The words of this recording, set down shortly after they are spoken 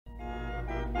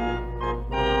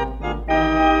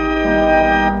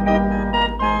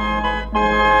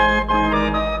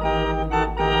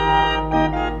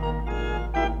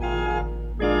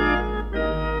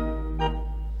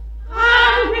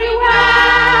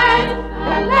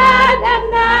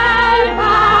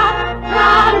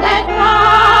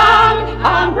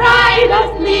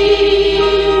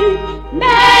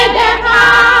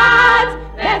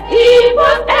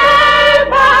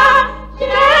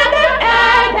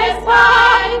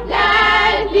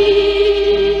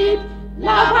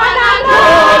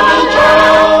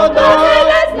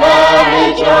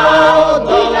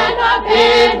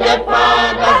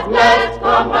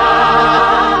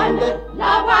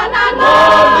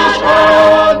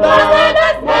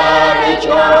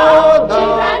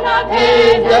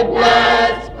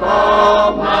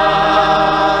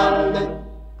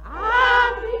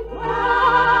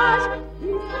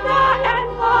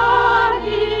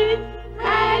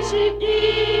Worship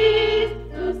is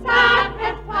to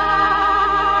sacrifice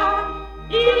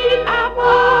in a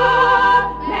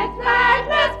moment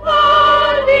reckless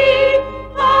folly,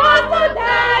 for so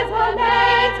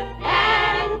desolate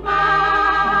and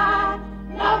bad.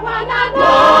 Love one another,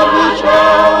 Love each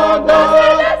other,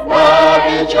 love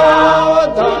each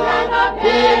other,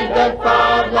 in the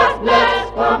Father's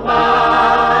blessed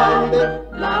command.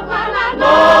 love one another,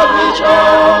 Love each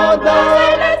other,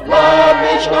 love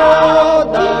each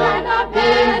other,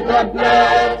 in the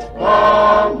blessed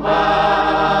command.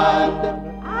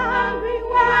 angry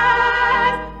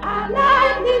words are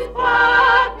like this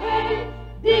spoken,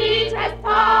 distress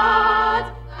thoughts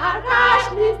are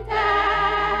rashly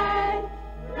said,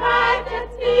 righteous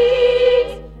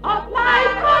things of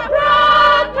life are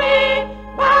broken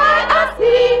by a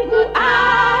single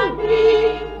angry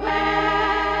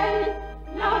word.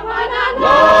 Love one another,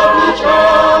 Love each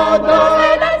other,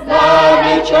 love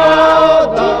each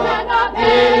other,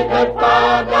 in the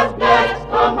Father's blessed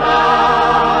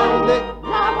command.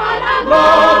 love one another,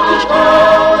 Love each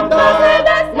other,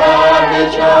 love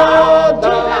each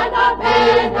other,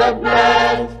 in the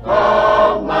blessed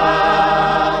command.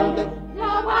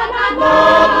 love one another,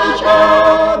 Love each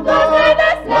other,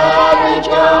 love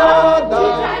each other,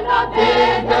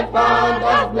 in the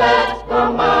Father's blessed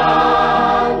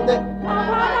command.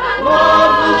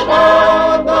 Love each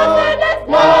other,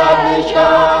 love each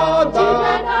other,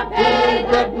 in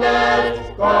the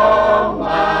blessed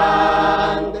command.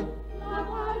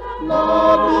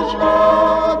 Love each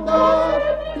other,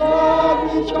 love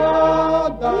each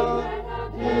other,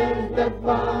 in the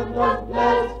Father's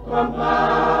blessed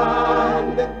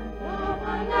command.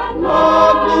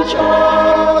 Love each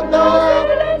other,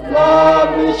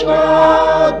 love each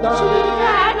other,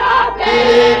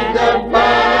 in the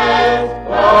blessed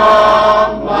command.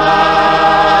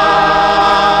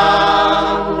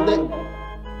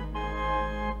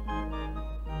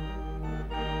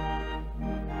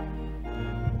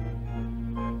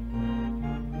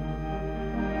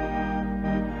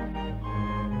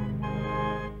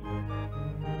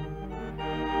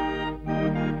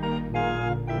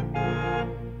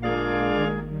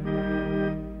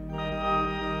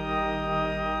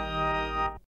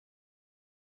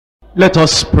 Let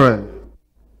us pray.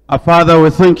 Our Father, we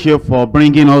thank you for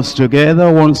bringing us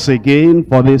together once again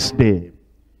for this day.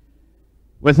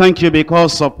 We thank you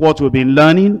because of what we've been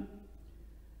learning.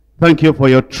 Thank you for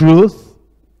your truth.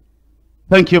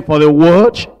 Thank you for the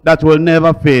word that will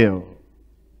never fail.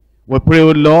 We pray,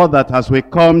 O Lord, that as we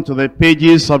come to the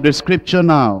pages of the scripture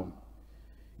now,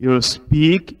 you will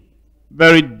speak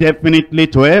very definitely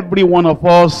to every one of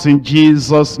us in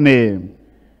Jesus' name.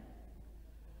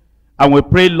 And we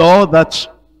pray, Lord, that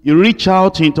you reach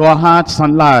out into our hearts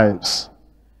and lives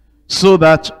so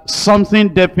that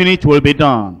something definite will be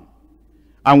done.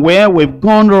 And where we've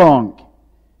gone wrong,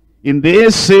 in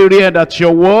this area that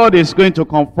your word is going to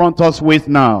confront us with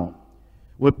now,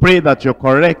 we pray that you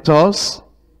correct us,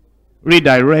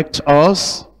 redirect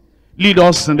us, lead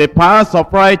us in the path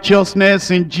of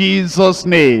righteousness in Jesus'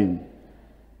 name.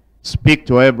 Speak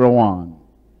to everyone.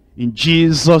 In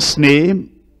Jesus'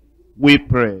 name we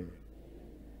pray.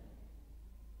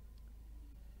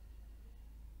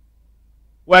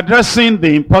 We're addressing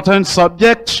the important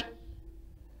subject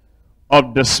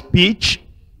of the speech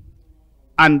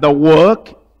and the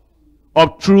work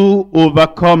of true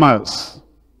overcomers.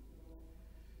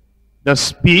 The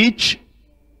speech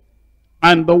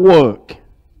and the work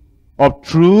of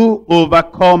true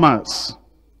overcomers.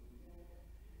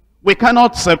 We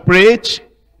cannot separate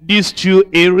these two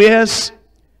areas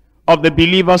of the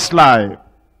believer's life.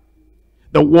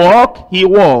 The walk he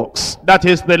walks, that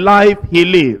is the life he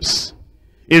lives,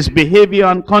 his behavior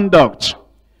and conduct,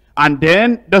 and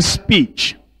then the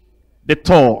speech, the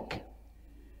talk.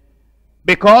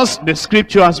 Because the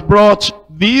scripture has brought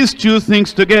these two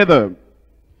things together.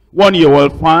 One you will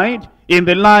find in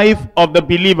the life of the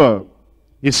believer.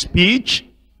 His speech,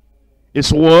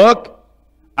 his work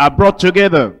are brought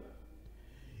together.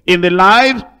 In the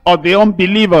life of the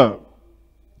unbeliever,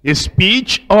 his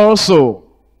speech also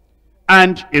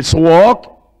and his work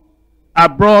are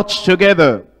brought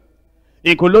together.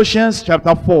 In Colossians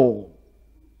chapter 4,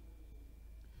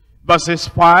 verses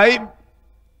 5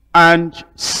 and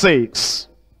 6.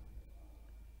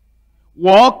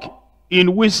 Walk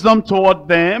in wisdom toward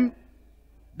them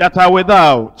that are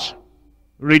without,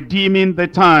 redeeming the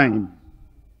time.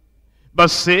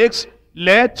 Verse 6,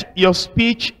 let your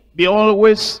speech be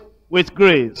always with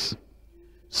grace,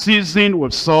 seasoned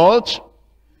with salt,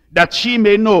 that ye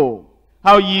may know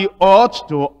how ye ought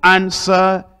to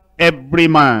answer every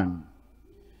man.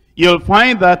 You'll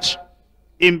find that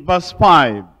in verse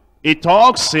 5, it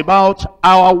talks about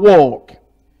our walk.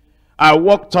 Our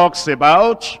walk talks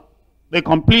about the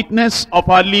completeness of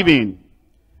our living,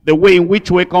 the way in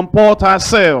which we comport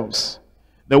ourselves,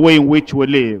 the way in which we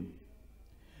live.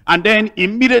 And then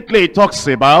immediately it talks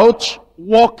about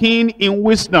walking in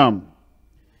wisdom,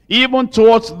 even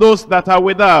towards those that are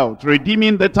without,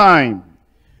 redeeming the time.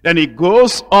 Then it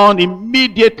goes on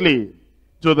immediately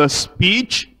to the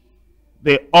speech,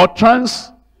 the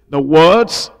utterance, the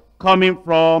words coming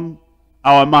from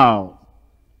our mouth.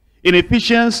 In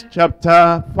Ephesians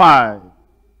chapter 5,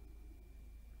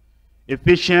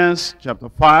 Ephesians chapter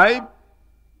 5,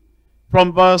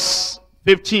 from verse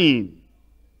 15.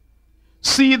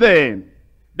 See then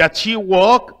that ye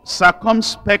walk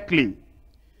circumspectly,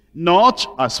 not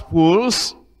as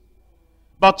fools,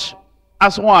 but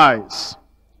as wise,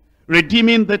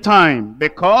 redeeming the time,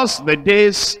 because the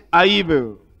days are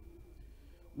evil.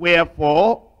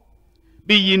 Wherefore,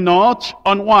 be ye not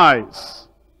unwise,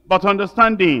 but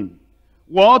understanding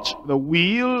what the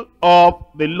will of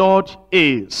the Lord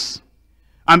is.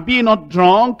 And be not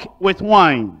drunk with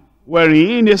wine,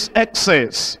 wherein is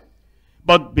excess,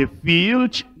 but be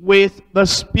filled with the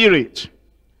Spirit.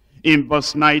 In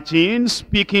verse 19,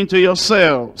 speaking to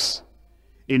yourselves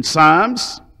in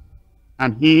psalms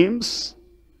and hymns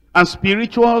and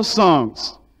spiritual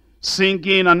songs,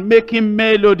 singing and making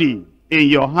melody in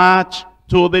your heart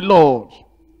to the Lord.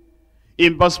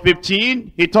 In verse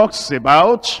 15, he talks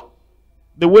about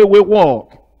the way we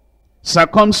walk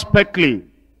circumspectly.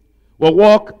 We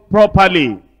walk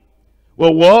properly.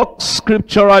 We walk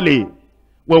scripturally.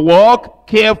 We walk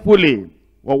carefully.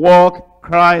 We walk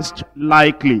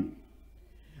Christ-likely.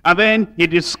 And then he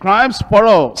describes for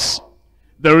us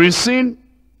the reason,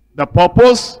 the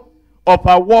purpose of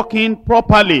our walking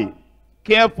properly,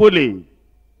 carefully,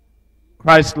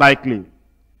 Christ-likely.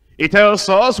 It tells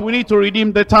us we need to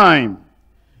redeem the time,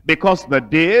 because the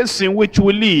days in which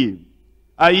we live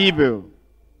are evil.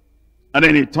 And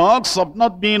then it talks of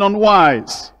not being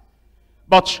unwise,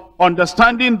 but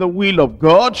understanding the will of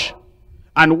God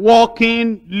and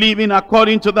walking, living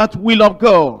according to that will of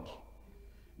God.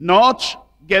 Not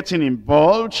getting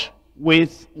involved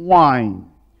with wine,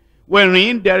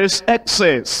 wherein there is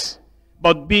excess,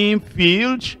 but being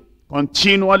filled,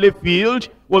 continually filled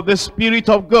with the Spirit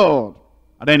of God.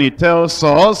 And then it tells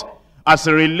us, as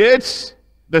it relates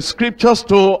the scriptures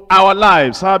to our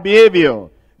lives, our behavior,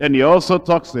 then he also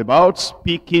talks about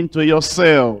speaking to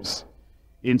yourselves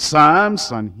in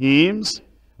psalms and hymns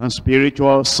and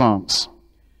spiritual songs.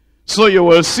 So you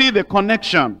will see the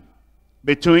connection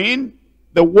between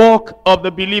the walk of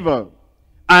the believer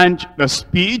and the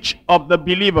speech of the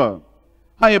believer.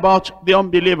 How about the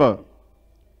unbeliever?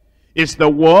 Is the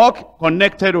walk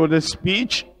connected with the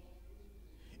speech?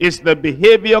 Is the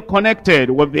behavior connected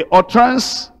with the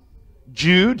utterance?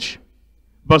 Jude,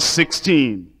 verse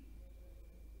 16.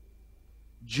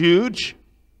 Jude,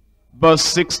 verse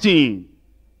 16.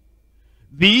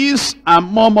 These are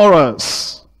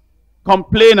murmurers,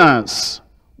 complainers,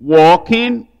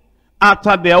 walking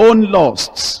after their own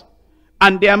lusts,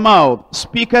 and their mouth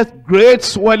speaketh great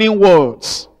swelling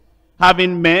words,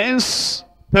 having men's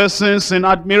persons in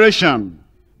admiration,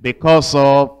 because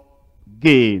of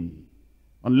gain,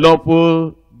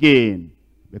 unlawful gain,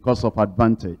 because of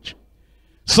advantage.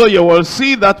 So you will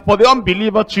see that for the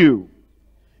unbeliever too,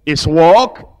 his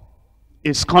walk,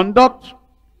 his conduct,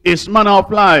 his manner of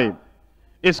life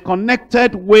is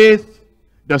connected with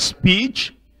the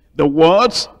speech, the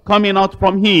words coming out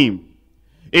from him.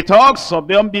 It talks of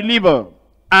the unbeliever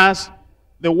as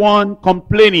the one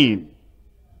complaining,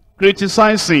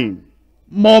 criticizing,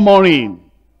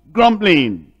 murmuring,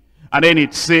 grumbling. And then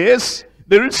it says,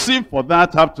 the reason for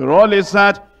that, after all, is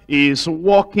that he is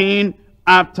walking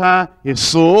after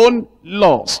his own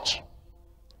lust.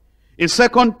 In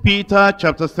 2 Peter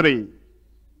chapter 3,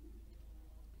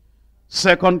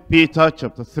 2 Peter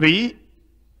chapter 3,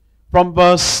 from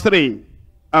verse 3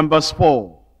 and verse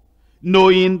 4,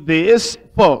 knowing this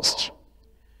first,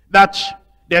 that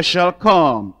there shall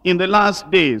come in the last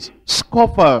days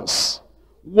scoffers,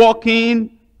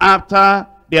 walking after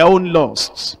their own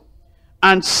lusts,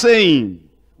 and saying,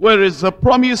 where is the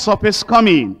promise of his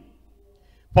coming?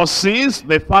 For since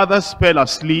the fathers fell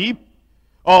asleep,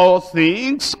 all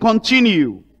things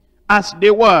continue as they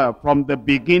were from the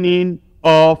beginning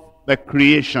of the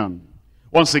creation.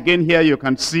 Once again, here you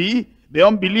can see the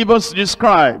unbelievers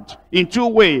described in two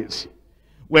ways.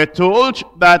 We're told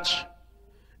that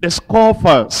the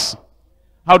scoffers,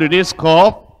 how do they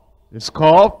scoff? They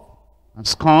scoff and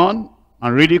scorn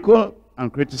and ridicule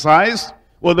and criticize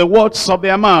with the words of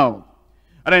their mouth.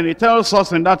 And then it tells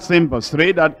us in that same verse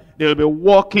 3 that they'll be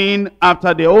walking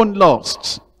after their own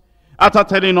lusts. After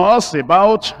telling us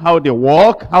about how they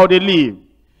walk, how they live,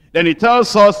 then he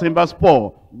tells us in verse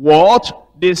 4 what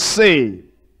they say.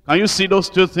 Can you see those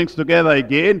two things together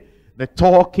again? The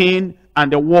talking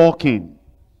and the walking.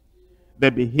 The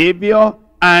behavior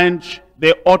and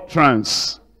the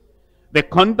utterance. The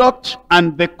conduct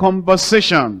and the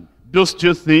conversation. Those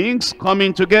two things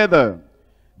coming together.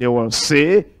 They will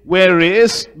say, where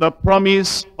is the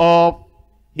promise of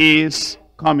his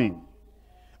coming?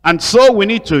 And so we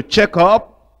need to check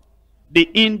up the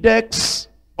index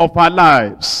of our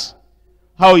lives.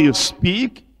 How you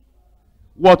speak,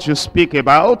 what you speak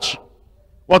about,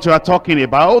 what you are talking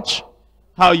about,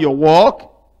 how you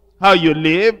walk, how you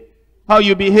live, how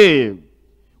you behave,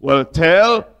 will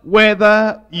tell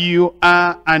whether you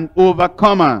are an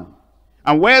overcomer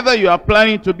and whether you are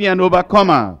planning to be an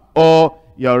overcomer or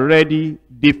you're already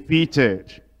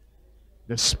defeated.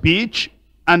 The speech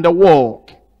and the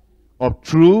walk of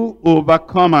true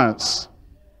overcomers.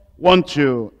 Want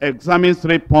to examine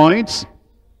 3 points.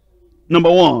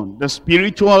 Number 1, the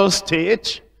spiritual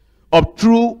state of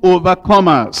true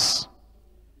overcomers.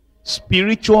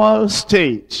 Spiritual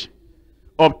state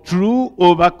of true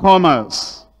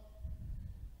overcomers.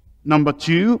 Number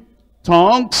 2,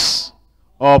 tongues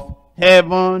of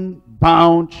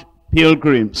heaven-bound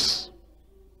pilgrims.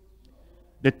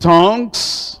 The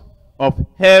tongues of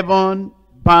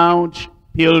heaven-bound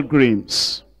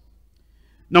pilgrims.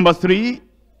 Number 3,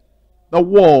 the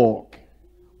walk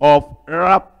of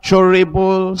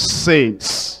rapturable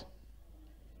saints.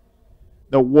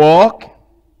 The walk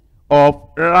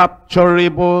of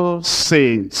rapturable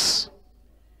saints.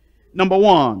 Number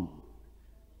 1,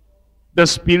 the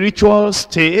spiritual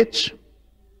state,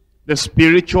 the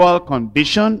spiritual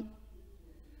condition,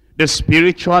 the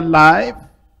spiritual life,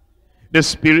 the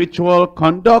spiritual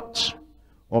conduct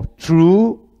of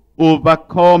true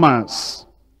overcomers.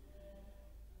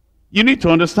 You need to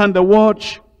understand the word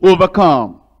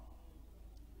overcome.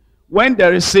 When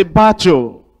there is a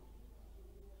battle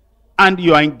and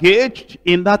you are engaged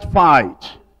in that fight,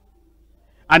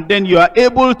 and then you are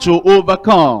able to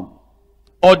overcome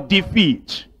or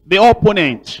defeat the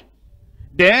opponent,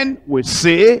 then we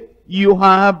say you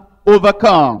have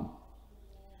overcome.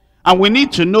 And we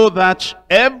need to know that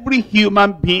every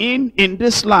human being in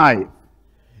this life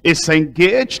is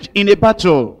engaged in a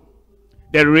battle.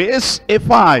 There is a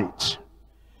fight.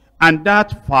 And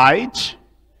that fight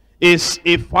is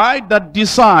a fight that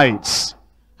decides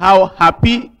how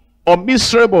happy or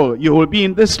miserable you will be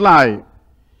in this life.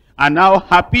 And how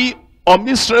happy or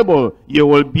miserable you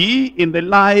will be in the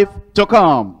life to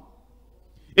come.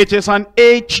 It is an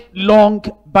age-long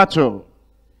battle.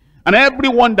 And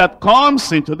everyone that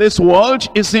comes into this world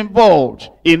is involved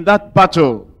in that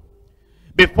battle.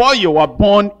 Before you were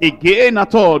born again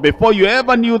at all, before you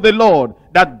ever knew the Lord,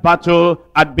 that battle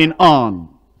had been on.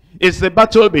 It's the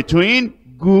battle between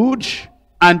good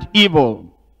and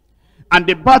evil. And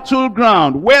the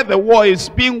battleground where the war is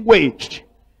being waged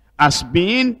has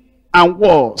been and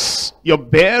was your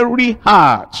very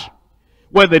heart,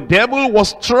 where the devil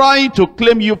was trying to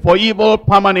claim you for evil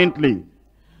permanently.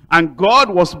 And God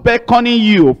was beckoning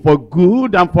you for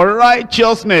good and for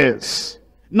righteousness.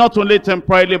 Not only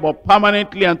temporarily, but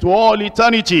permanently and to all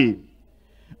eternity.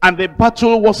 And the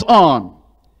battle was on.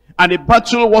 And the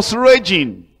battle was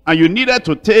raging. And you needed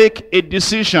to take a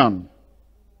decision.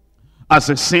 As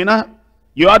a sinner,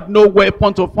 you had no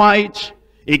weapon to fight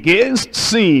against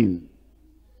sin.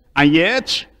 And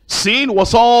yet, sin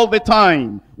was all the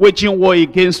time waging war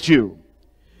against you.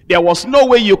 There was no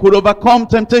way you could overcome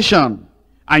temptation.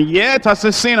 And yet, as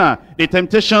a sinner, the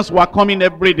temptations were coming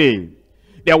every day.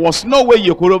 There was no way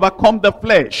you could overcome the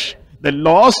flesh, the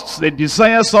lusts, the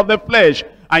desires of the flesh.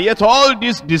 And yet all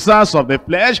these desires of the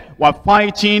flesh were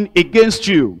fighting against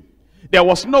you. There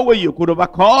was no way you could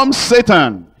overcome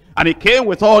Satan. And he came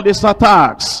with all these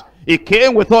attacks. He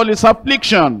came with all this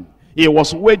affliction. He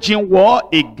was waging war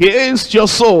against your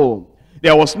soul.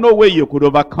 There was no way you could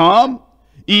overcome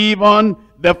even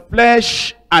the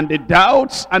flesh and the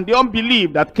doubts and the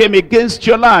unbelief that came against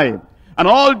your life. And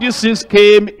all these things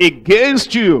came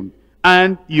against you.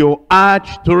 And you had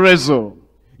to wrestle.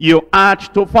 You had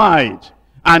to fight.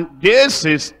 And this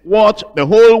is what the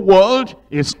whole world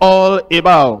is all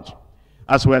about.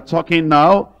 As we're talking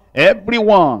now,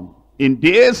 everyone in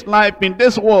this life, in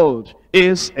this world,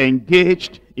 is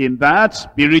engaged in that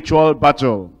spiritual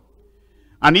battle.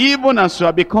 And even as you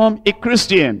have become a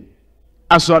Christian,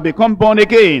 as you have become born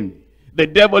again, the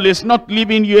devil is not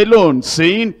leaving you alone,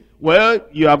 saying, well,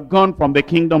 you have gone from the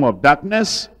kingdom of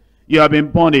darkness, you have been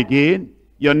born again,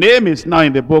 your name is now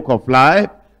in the book of life,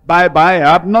 bye-bye,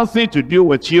 I have nothing to do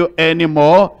with you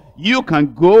anymore, you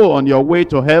can go on your way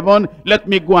to heaven. Let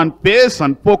me go and face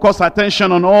and focus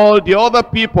attention on all the other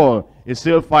people. He's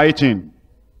still fighting.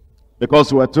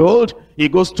 Because we're told he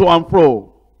goes to and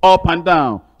fro, up and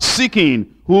down,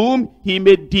 seeking whom he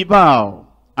may devour.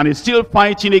 And he's still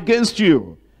fighting against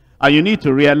you. And you need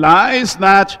to realize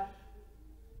that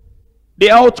the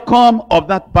outcome of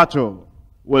that battle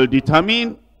will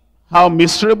determine how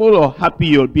miserable or happy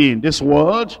you'll be in this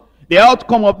world. The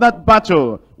outcome of that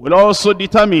battle will also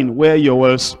determine where you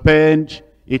will spend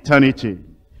eternity.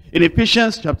 In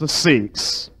Ephesians chapter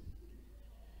 6,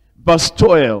 verse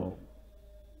 12.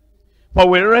 For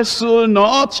we wrestle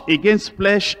not against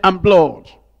flesh and blood,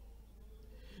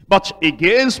 but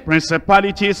against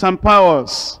principalities and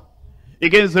powers,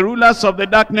 against the rulers of the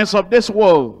darkness of this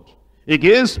world,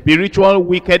 against spiritual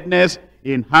wickedness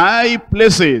in high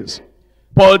places.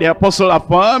 Paul the apostle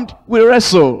affirmed, we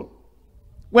wrestle.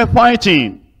 We're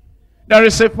fighting. There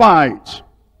is a fight.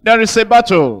 There is a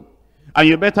battle. And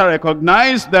you better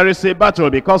recognize there is a battle,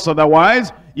 because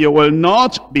otherwise you will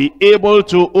not be able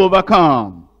to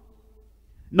overcome.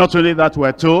 Not only that,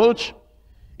 we're told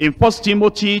in 1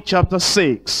 Timothy chapter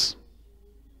 6.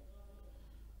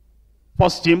 1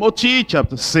 Timothy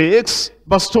chapter 6,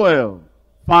 verse 12.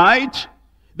 Fight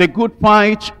the good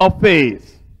fight of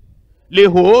faith. Lay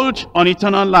hold on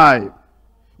eternal life,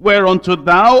 whereunto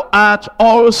thou art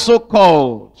also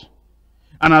called,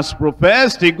 and hast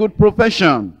professed a good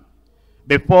profession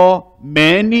before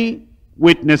many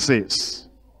witnesses.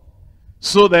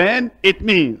 So then, it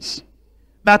means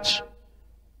that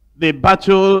the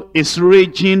battle is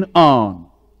raging on.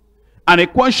 And a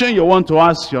question you want to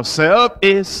ask yourself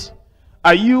is,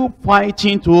 are you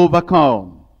fighting to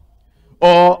overcome?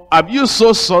 Or have you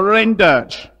so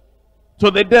surrendered to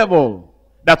the devil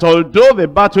that although the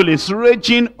battle is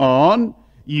raging on,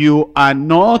 you are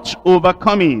not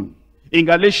overcoming? In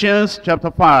Galatians chapter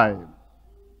 5.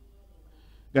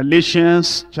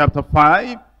 Galatians chapter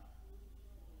 5,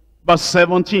 verse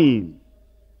 17.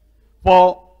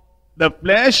 For the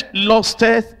flesh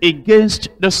lusteth against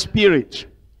the spirit,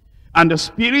 and the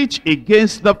spirit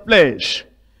against the flesh.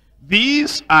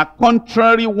 These are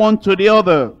contrary one to the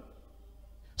other,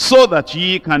 so that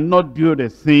ye cannot do the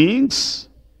things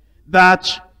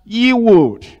that ye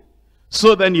would.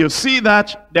 So then you see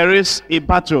that there is a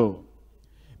battle.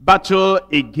 Battle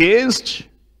against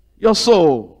your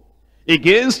soul,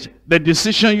 against the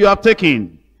decision you have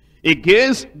taken,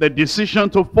 against the decision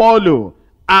to follow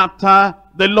after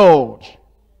the Lord.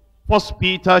 1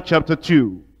 Peter chapter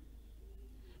 2,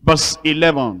 verse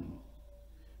 11.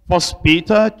 1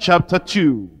 Peter chapter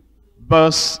 2,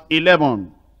 verse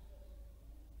 11.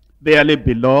 Dearly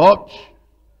beloved,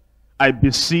 I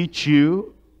beseech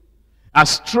you, as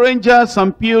strangers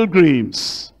and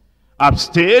pilgrims,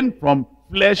 abstain from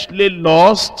fleshly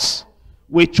lusts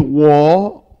which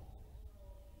war,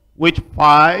 which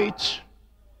fight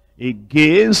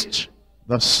against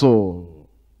the soul.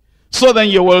 So then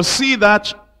you will see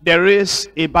that there is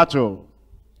a battle.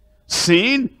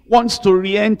 Sin wants to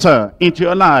re-enter into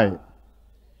your life.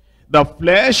 The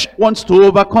flesh wants to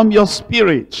overcome your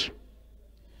spirit.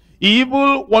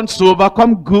 Evil wants to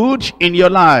overcome good in your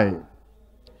life.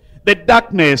 The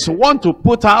darkness wants to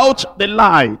put out the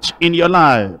light in your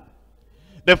life.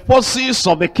 The forces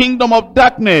of the kingdom of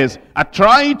darkness are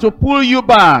trying to pull you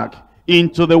back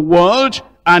into the world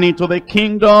and into the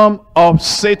kingdom of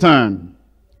Satan.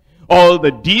 All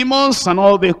the demons and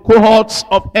all the cohorts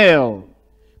of hell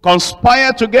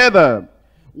conspire together,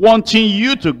 wanting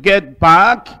you to get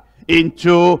back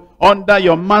into under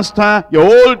your master,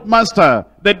 your old master,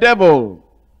 the devil.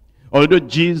 Although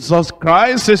Jesus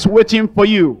Christ is waiting for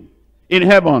you in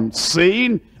heaven,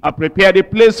 saying, I prepared a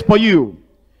place for you.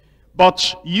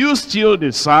 But you still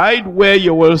decide where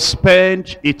you will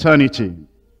spend eternity.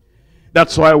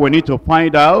 That's why we need to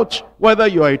find out whether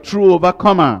you are a true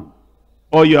overcomer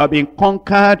or you are being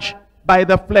conquered by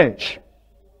the flesh,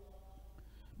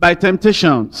 by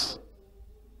temptations,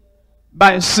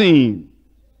 by sin,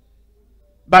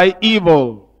 by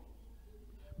evil,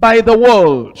 by the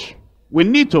world. We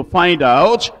need to find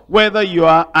out whether you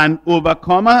are an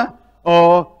overcomer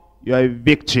or you are a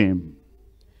victim.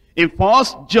 In 1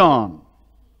 John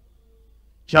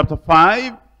chapter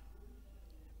 5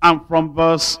 and from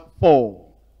verse 4.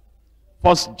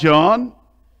 1 John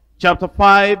chapter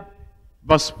 5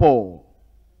 verse 4.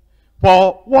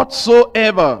 For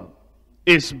whatsoever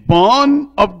is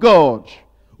born of God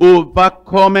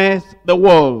overcometh the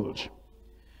world.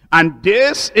 And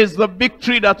this is the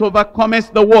victory that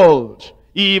overcometh the world,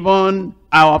 even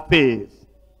our faith.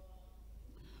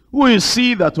 Who is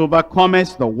he that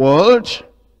overcometh the world?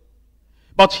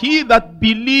 But he that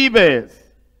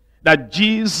believeth that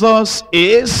Jesus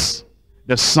is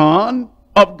the Son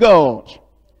of God.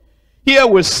 Here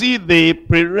we see the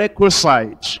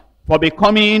prerequisite for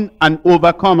becoming an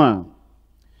overcomer.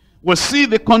 We see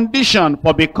the condition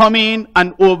for becoming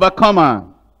an overcomer.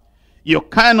 You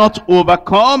cannot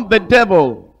overcome the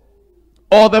devil,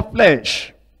 or the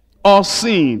flesh, or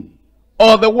sin,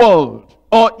 or the world,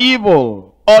 or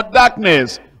evil, or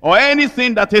darkness, or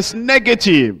anything that is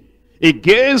negative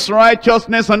against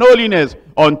righteousness and holiness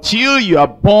until you are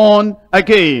born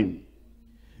again.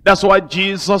 That's why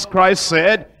Jesus Christ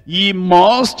said, ye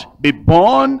must be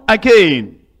born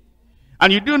again.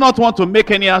 And you do not want to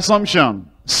make any assumption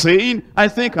saying, I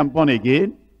think I'm born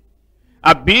again.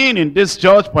 I've been in this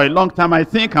church for a long time, I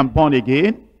think I'm born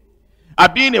again.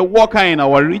 I've been a worker in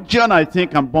our region, I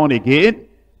think I'm born again.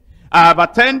 I've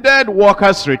attended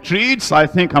workers' retreats, I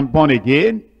think I'm born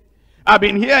again. I've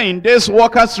been here in this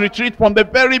workers' retreat from the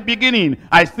very beginning.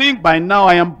 I think by now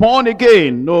I am born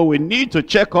again. No, we need to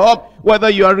check up whether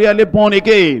you are really born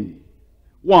again.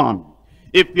 One,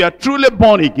 if you are truly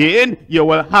born again, you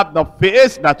will have the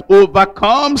faith that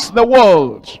overcomes the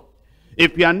world.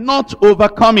 If you are not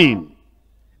overcoming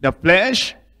the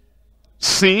flesh,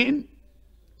 sin,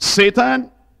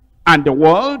 Satan, and the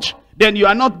world, then you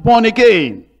are not born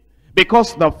again.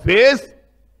 Because the faith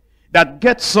that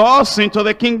gets us into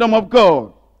the kingdom of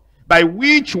God, by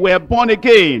which we are born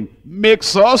again,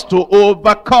 makes us to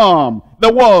overcome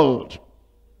the world.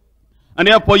 And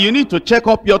therefore you need to check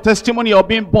up your testimony of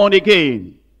being born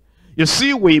again. You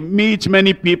see, we meet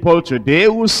many people today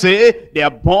who say they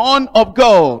are born of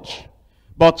God,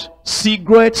 but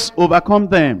cigarettes overcome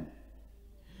them.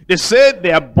 They say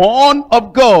they are born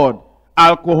of God,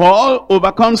 alcohol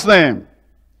overcomes them.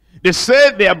 They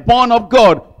say they are born of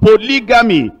God,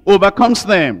 polygamy overcomes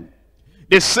them.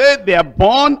 They say they are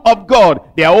born of God,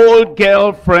 their old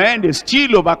girlfriend is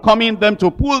still overcoming them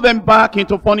to pull them back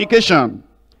into fornication.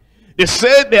 They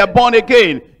say they are born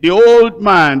again, the old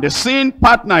man, the sin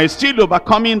partner is still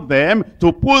overcoming them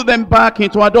to pull them back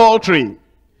into adultery.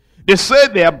 They say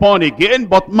they are born again,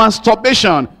 but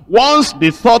masturbation, once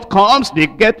the thought comes, they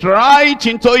get right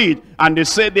into it. And they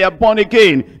say they are born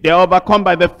again. They are overcome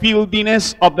by the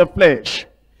filthiness of the flesh.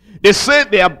 They say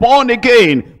they are born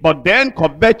again, but then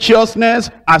covetousness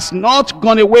has not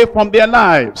gone away from their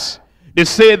lives. They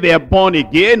say they are born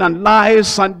again, and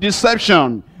lies and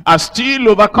deception are still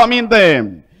overcoming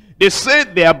them. They say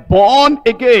they are born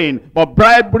again, but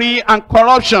bribery and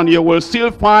corruption you will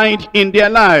still find in their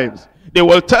lives. They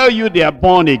will tell you they are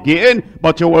born again,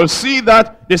 but you will see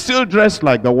that they still dress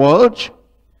like the world.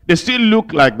 They still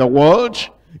look like the world.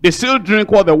 They still drink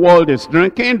what the world is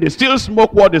drinking. They still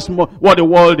smoke what the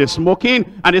world is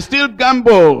smoking. And they still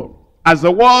gamble as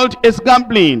the world is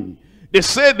gambling. They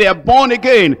say they are born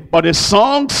again, but the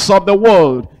songs of the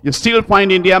world you still find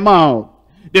in their mouth.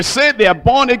 They say they are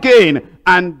born again,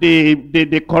 and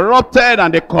the corrupted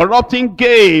and the corrupting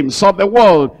games of the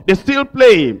world, they still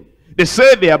play. They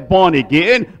say they are born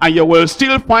again, and you will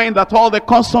still find that all the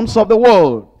customs of the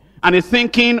world, and the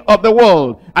thinking of the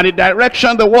world, and the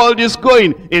direction the world is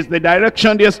going, is the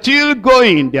direction they're still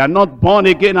going. They are not born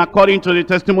again according to the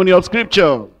testimony of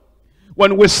Scripture.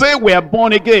 When we say we are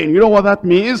born again, you know what that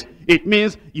means? It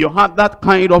means you have that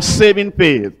kind of saving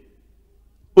faith,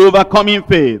 overcoming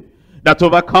faith, that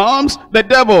overcomes the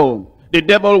devil. The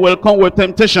devil will come with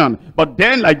temptation, but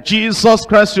then, like Jesus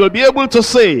Christ, you'll be able to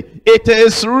say, it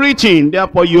is written,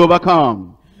 therefore you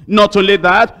overcome. Not only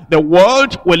that, the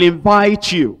world will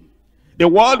invite you. The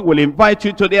world will invite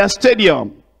you to their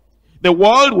stadium. The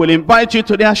world will invite you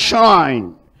to their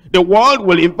shrine. The world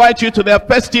will invite you to their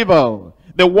festival.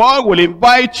 The world will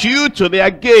invite you to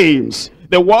their games.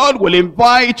 The world will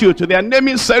invite you to their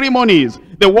naming ceremonies.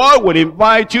 The world will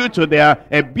invite you to their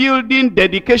building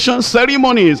dedication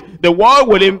ceremonies. The world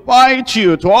will invite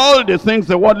you to all the things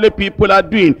the worldly people are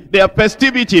doing, their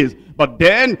festivities. But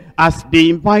then, as they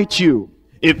invite you,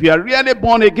 if you are really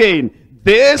born again,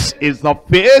 this is the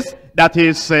faith that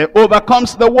is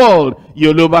overcomes the world.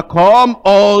 You'll overcome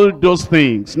all those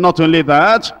things. Not only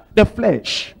that, the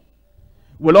flesh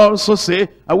will also say,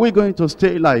 are we going to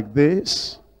stay like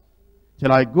this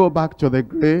till I go back to the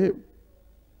grave?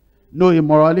 No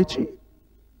immorality,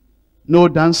 no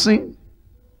dancing,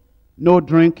 no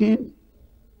drinking,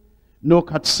 no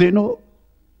casino,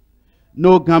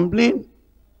 no gambling,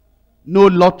 no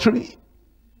lottery.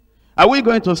 Are we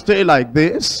going to stay like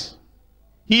this?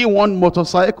 He won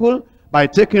motorcycle by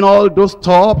taking all those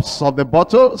tops of the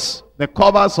bottles, the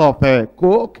covers of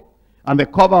Coke and the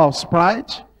cover of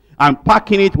Sprite, and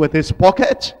packing it with his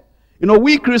pocket. You know,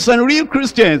 we Christians, real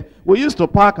Christians, we used to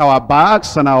pack our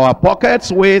bags and our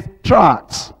pockets with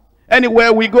tracts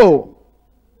anywhere we go.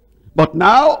 But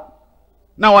now,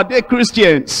 nowadays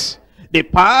Christians, they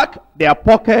pack their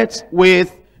pockets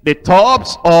with the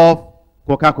tubs of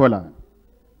Coca-Cola.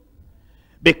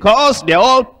 Because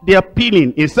they're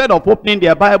peeling, instead of opening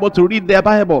their Bible to read their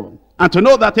Bible, and to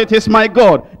know that it is my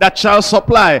God that shall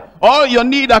supply all your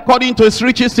need according to his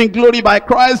riches in glory by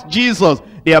Christ Jesus.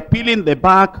 They are peeling the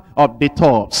back of the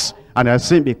tubs. And they're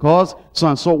saying, because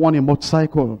so-and-so won a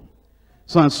motorcycle,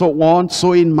 so-and-so won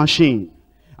sewing machine,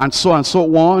 and so-and-so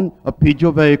won a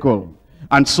Peugeot vehicle,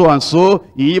 and so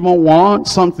he even won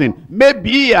something.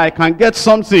 Maybe I can get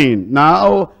something.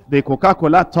 Now, the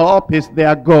Coca-Cola top is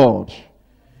their God.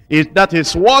 That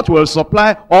is what will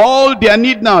supply all their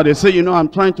need now. They say, you know, I'm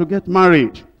trying to get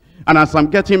married. And as I'm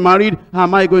getting married, how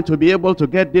am I going to be able to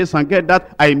get this and get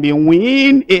that? I may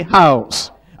win a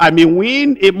house. I may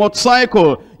win a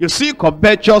motorcycle. You see,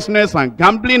 covetousness and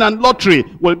gambling and lottery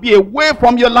will be away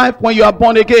from your life when you are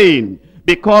born again.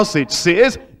 Because it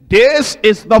says, this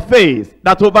is the faith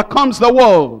that overcomes the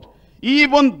world.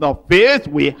 Even the faith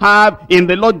we have in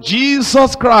the Lord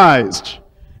Jesus Christ.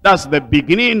 That's the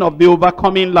beginning of the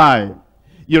overcoming life.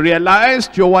 You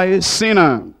realized you were a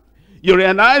sinner. You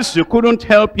realized you couldn't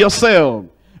help yourself.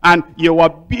 And you were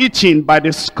beaten by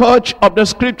the scourge of the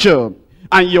scripture.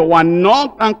 And you were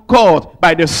knocked and caught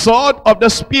by the sword of the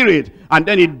Spirit. And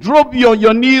then it drove you on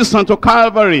your knees unto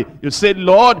Calvary. You said,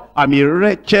 Lord, I'm a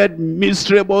wretched,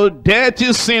 miserable,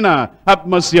 dirty sinner. Have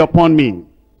mercy upon me.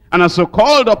 And as you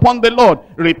called upon the Lord,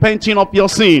 repenting of your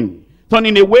sin,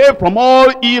 turning away from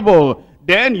all evil,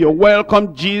 then you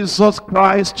welcome Jesus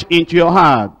Christ into your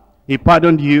heart. He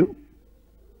pardoned you.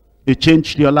 He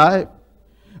changed your life.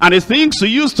 And the things you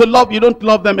used to love, you don't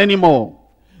love them anymore.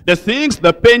 The things,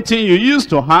 the painting you used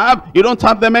to have, you don't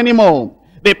have them anymore.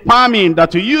 The palming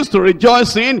that you used to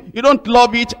rejoice in, you don't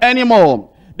love it anymore.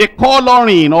 The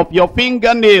coloring of your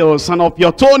fingernails and of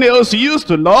your toenails you used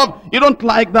to love, you don't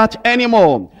like that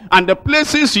anymore. And the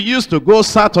places you used to go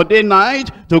Saturday night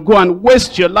to go and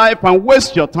waste your life and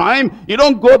waste your time, you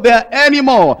don't go there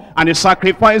anymore. And the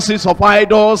sacrifices of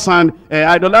idols and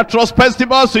idolatrous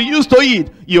festivals you used to eat,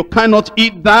 you cannot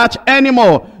eat that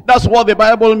anymore. That's what the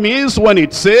Bible means when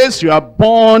it says you are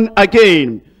born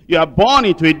again. You are born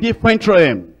into a different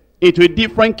realm, into a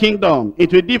different kingdom,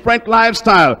 into a different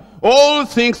lifestyle. All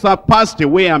things have passed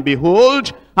away, and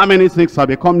behold, how many things have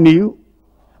become new?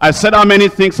 I said, how many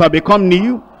things have become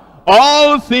new?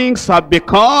 All things have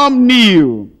become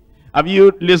new. Have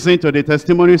you listened to the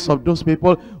testimonies of those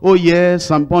people? Oh yes,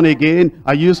 I'm born again.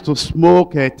 I used to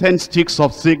smoke 10 sticks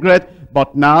of cigarette,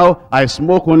 but now I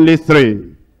smoke only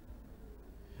 3.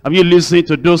 Have you listened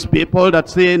to those people that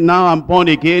say, now I'm born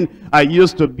again? I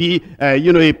used to be,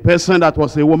 a person that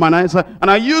was a womanizer.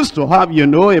 And I used to have,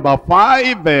 about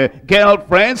 5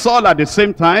 girlfriends all at the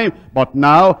same time. But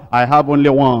now I have only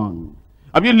 1.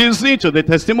 Have you listened to the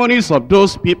testimonies of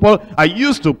those people? I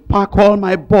used to pack all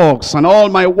my box and all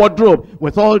my wardrobe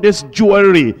with all this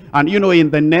jewelry. And,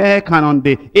 in the neck and on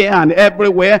the ear and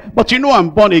everywhere. But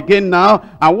I'm born again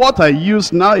now. And what I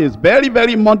use now is very,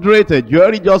 very moderated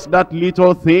jewelry. Just that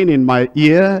little thing in my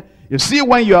ear. You see,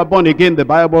 when you are born again, the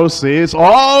Bible says,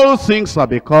 all things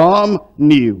have become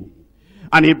new.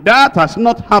 And if that has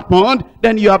not happened,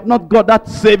 then you have not got that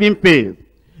saving faith.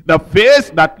 The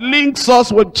faith that links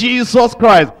us with Jesus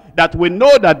Christ, that we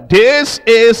know that this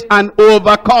is an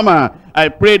overcomer. I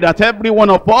pray that every one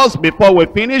of us, before we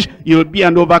finish, you'll be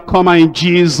an overcomer in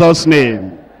Jesus'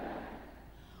 name.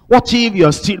 What if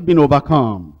you're still being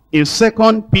overcome? In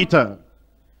 2 Peter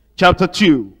chapter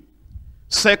 2.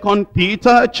 2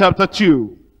 Peter chapter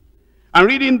 2. I'm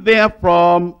reading there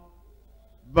from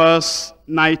verse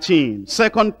 19.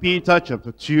 2 Peter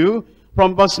chapter 2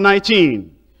 from verse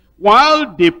 19.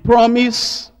 While they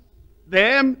promise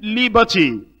them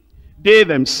liberty, they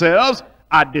themselves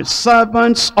are the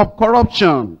servants of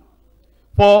corruption.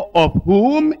 For of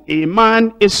whom a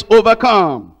man is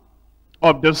overcome,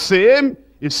 of the same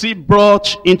is he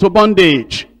brought into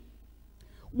bondage.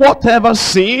 Whatever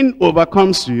sin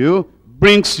overcomes you,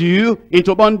 brings you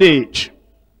into bondage.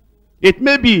 It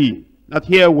may be that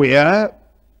here we are,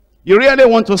 you really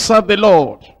want to serve the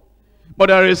Lord, but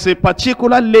there is a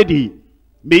particular lady,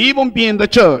 may even be in the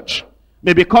church,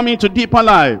 may be coming to deeper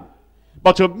life,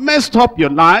 but you've messed up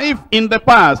your life in the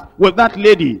past with that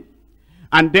lady.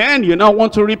 And then you now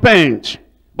want to repent,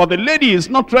 but the lady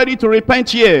is not ready to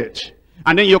repent yet.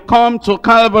 And then you come to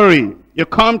Calvary, you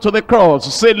come to the cross,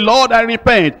 you say, Lord, I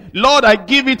repent, Lord, I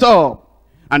give it up.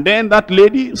 And then that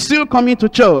lady, still coming to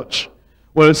church,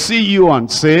 will see you and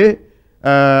say,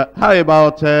 how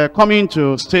about coming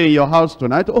to stay in your house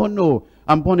tonight? Oh no,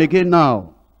 I'm born again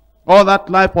now. All that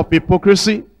life of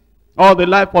hypocrisy, all the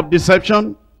life of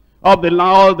deception, of the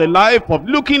life of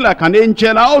looking like an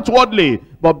angel outwardly,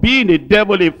 but being a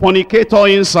devil, a fornicator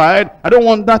inside. I don't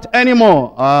want that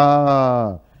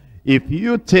anymore. If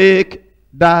you take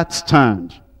that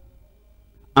stand,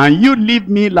 and you leave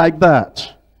me like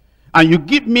that, and you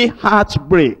give me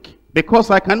heartbreak,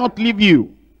 because I cannot leave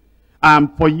you,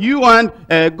 for you, and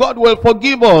God will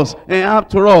forgive us, and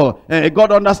after all,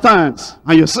 God understands,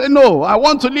 and you say, no, I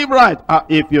want to live right.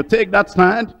 If you take that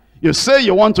stand, you say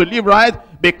you want to live right,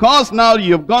 because now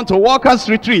you've gone to workers'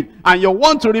 retreat, and you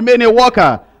want to remain a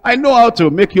worker. I know how to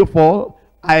make you fall.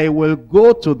 I will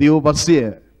go to the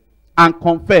overseer and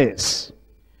confess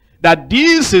that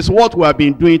this is what we have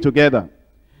been doing together.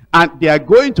 And they are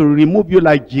going to remove you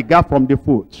like jigar from the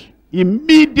foot.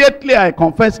 Immediately I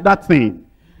confess that thing.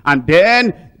 And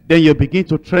then you begin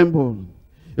to tremble.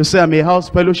 You say, I'm a house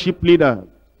fellowship leader.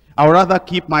 I would rather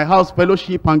keep my house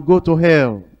fellowship and go to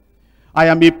hell. I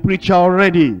am a preacher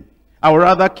already. I would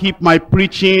rather keep my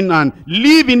preaching and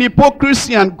live in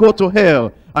hypocrisy and go to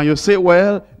hell. And you say,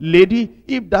 well, lady,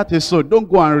 if that is so, don't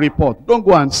go and report. Don't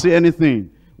go and say anything.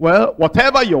 Well,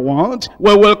 whatever you want,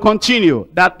 we will continue.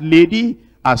 That lady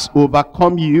has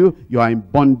overcome you. You are in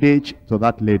bondage to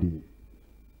that lady.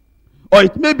 Or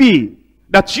it may be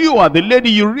that you are the lady,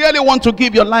 you really want to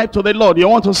give your life to the Lord. You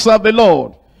want to serve the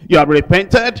Lord. You have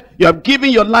repented. You have given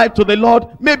your life to the Lord.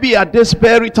 Maybe at this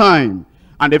very time.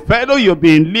 And the fellow you've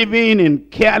been living in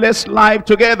careless life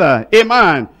together.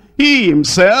 Amen. He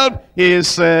himself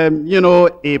is, a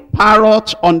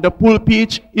parrot on the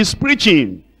pulpit. He's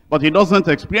preaching. But he doesn't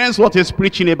experience what he's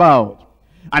preaching about.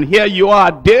 And here you are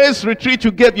at this retreat.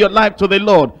 You gave your life to the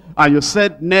Lord. And you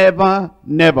said, never,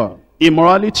 never.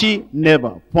 Immorality,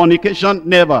 never. Fornication,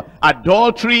 never.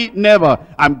 Adultery, never.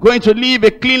 I'm going to live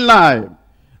a clean life.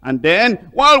 And then,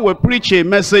 while we preach a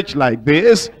message like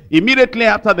this, immediately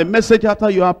after the message, after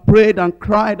you have prayed and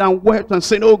cried and wept and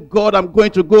said, oh God, I'm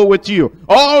going to go with you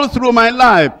all through my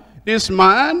life. This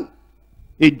man,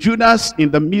 a Judas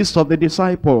in the midst of the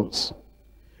disciples.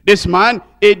 This man,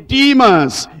 a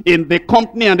Demas in the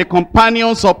company and the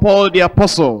companions of Paul the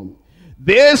apostle.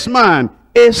 This man,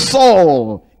 a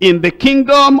Saul in the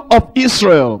kingdom of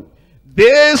Israel.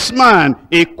 This man,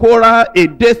 a Korah, a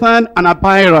Dathan, and a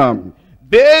Abiram.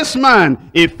 This man,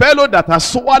 a fellow that has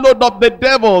swallowed up the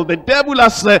devil. The devil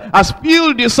has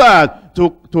filled his heart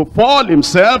to fall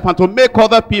himself and to make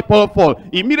other people fall.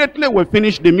 Immediately we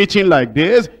finish the meeting like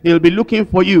this, he'll be looking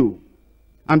for you.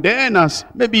 And then as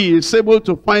maybe he's able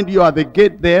to find you at the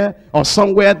gate there or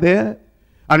somewhere there,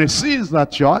 and he sees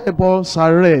that your eyeballs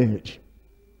are red.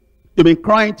 You've been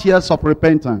crying tears of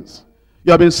repentance.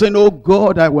 You have been saying, oh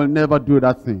God, I will never do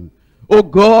that thing. Oh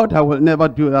God, I will never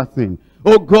do that thing.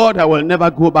 Oh God, I will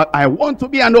never go back. I want to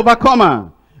be an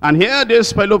overcomer. And here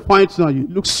this fellow finds you. You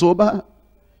look sober.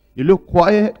 You look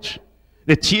quiet.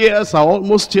 The tears are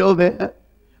almost still there.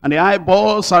 And the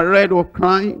eyeballs are red with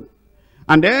crying.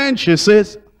 And then she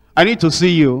says, I need to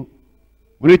see you.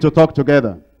 We need to talk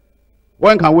together.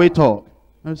 When can we talk?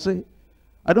 I say,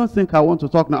 I don't think I want to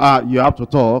talk now. You have to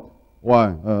talk.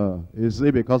 Why? Is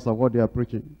it because of what they are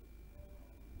preaching?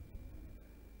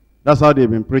 That's how they've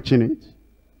been preaching it.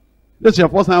 This is your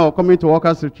first time of coming to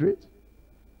Workers' Retreat?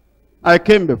 I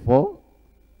came before.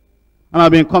 And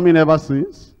I've been coming ever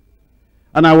since.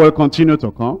 And I will continue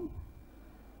to come.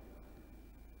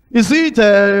 Is it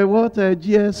what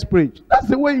GS preached? That's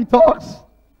the way he talks.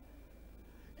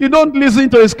 You don't listen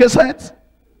to his cassettes.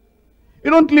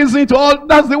 You don't listen to all.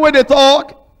 That's the way they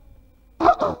talk.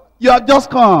 You have just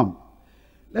come.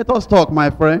 Let us talk,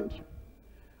 my friend.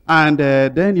 And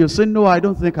then you say, no, I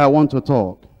don't think I want to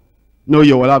talk. No,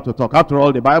 you will have to talk. After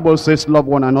all, the Bible says love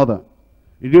one another.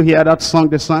 Did you hear that song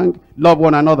they sang? Love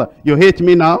one another. You hate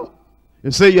me now?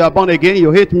 You say you are born again,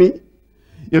 you hate me?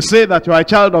 You say that you are a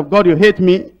child of God, you hate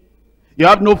me? You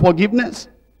have no forgiveness?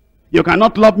 You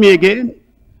cannot love me again?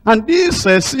 And this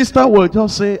sister will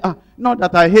just say, not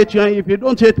that I hate you, and if you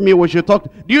don't hate me, we should talk.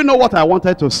 Do you know what I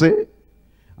wanted to say?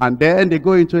 And then they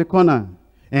go into a corner.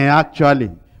 And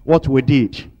actually, what we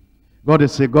did, God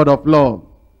is a God of love.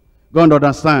 God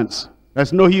understands.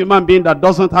 There's no human being that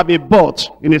doesn't have a but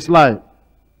in his life.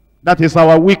 That is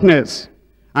our weakness.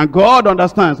 And God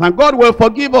understands. And God will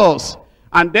forgive us.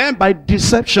 And then by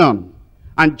deception,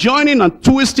 and joining and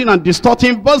twisting and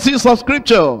distorting verses of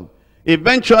scripture,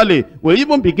 eventually we'll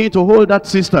even begin to hold that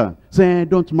sister, saying,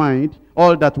 don't mind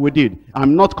all that we did.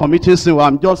 I'm not committing sin.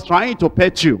 I'm just trying to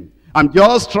pet you. I'm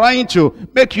just trying to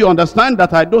make you understand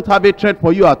that I don't have a threat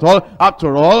for you at all.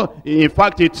 After all, in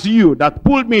fact, it's you that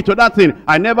pulled me to that thing.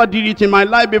 I never did it in my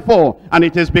life before. And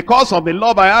it is because of the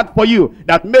love I had for you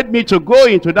that made me to go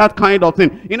into that kind of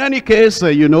thing. In any case,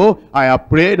 I have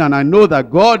prayed and I know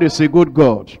that God is a good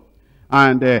God.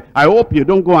 And I hope you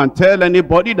don't go and tell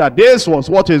anybody that this was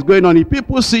what is going on. If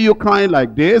people see you crying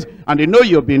like this, and they know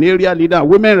you've been area leader,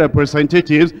 women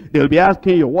representatives, they'll be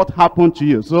asking you what happened to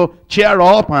you. So cheer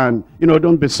up and,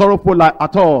 don't be sorrowful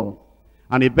at all.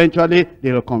 And eventually,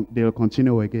 they'll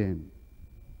continue again.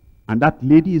 And that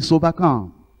lady is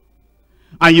overcome.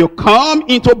 And you come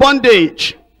into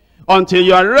bondage until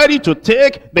you are ready to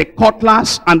take the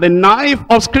cutlass and the knife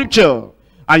of Scripture.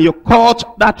 And you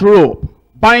cut that rope,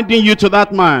 binding you to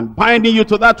that man, binding you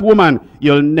to that woman.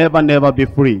 You'll never be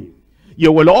free.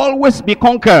 You will always be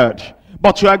conquered.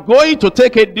 But you are going to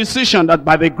take a decision that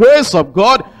by the grace of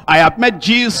God, I have met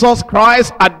Jesus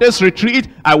Christ at this retreat.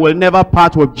 I will never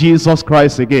part with Jesus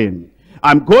Christ again.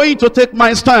 I'm going to take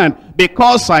my stand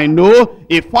because I know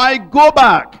if I go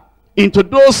back into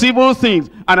those evil things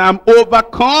and I'm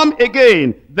overcome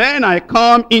again, then I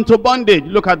come into bondage.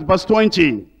 Look at verse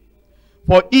 20.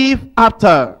 For if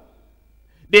after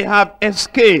they have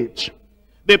escaped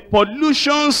the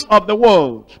pollutions of the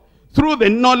world through the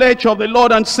knowledge of the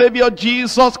Lord and Savior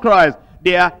Jesus Christ,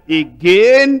 they are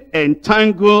again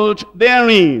entangled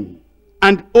therein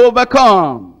and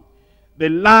overcome, the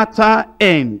latter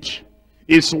end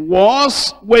is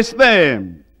worse with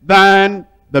them than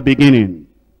the beginning.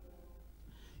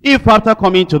 If after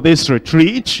coming to this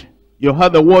retreat, you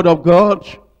heard the word of God,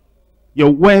 you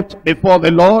wept before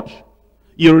the Lord,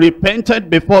 you repented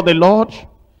before the Lord,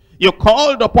 you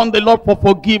called upon the Lord for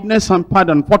forgiveness and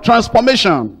pardon, for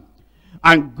transformation,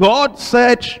 and God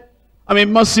said, I'm a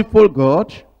merciful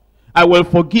God, I will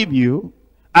forgive you,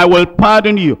 I will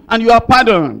pardon you, and you are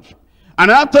pardoned. And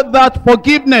after that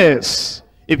forgiveness,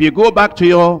 if you go back to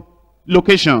your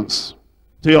locations,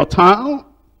 to your town,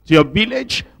 to your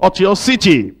village, or to your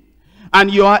city,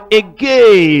 and you are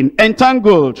again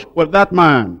entangled with that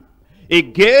man,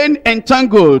 again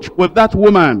entangled with that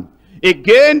woman,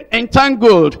 again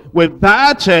entangled with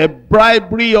that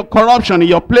bribery or corruption in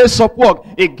your place of work,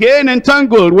 again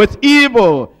entangled with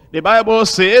evil, the Bible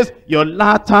says your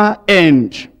latter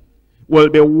end will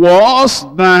be worse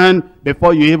than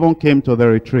before you even came to the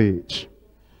retreat.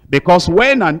 Because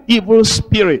when an evil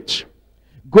spirit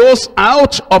goes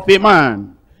out of a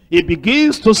man, he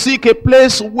begins to seek a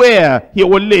place where he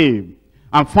will live.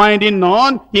 And finding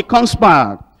none, he comes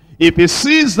back. If he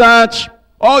sees that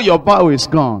all your vow is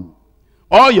gone,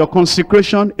 all your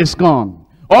consecration is gone,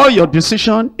 all your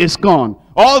decision is gone,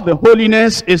 all the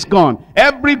holiness is gone,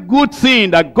 every good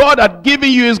thing that God had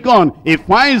given you is gone, he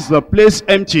finds the place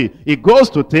empty. He goes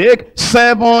to take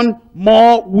 7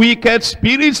 more wicked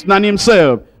spirits than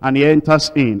himself, and he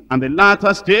enters in. And the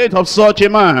latter state of such a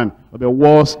man will be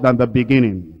worse than the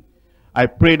beginning. I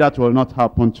pray that will not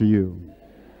happen to you.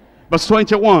 Verse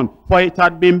 21, for it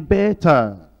had been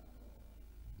better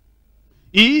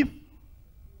if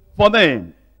for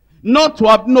them not to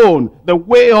have known the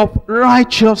way of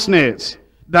righteousness,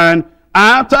 than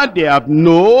after they have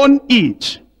known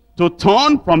it, to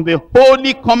turn from the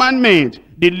holy commandment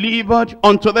delivered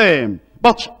unto them.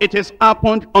 But it is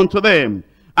happened unto them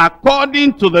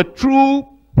according to the true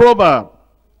proverb,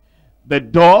 the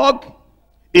dog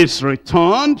is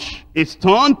turned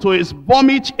to his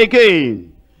vomit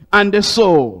again, and the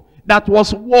soul that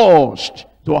was washed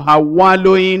to her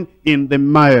wallowing in the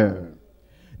mire.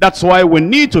 That's why we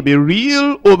need to be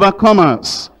real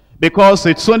overcomers, because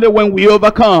it's only when we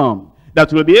overcome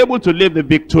that we'll be able to live the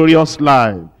victorious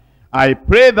life. I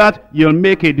pray that you'll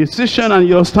make a decision and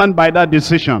you'll stand by that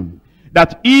decision,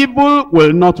 that evil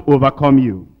will not overcome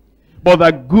you, but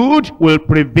that good will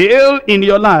prevail in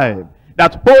your life,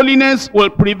 that holiness will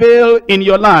prevail in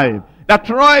your life, that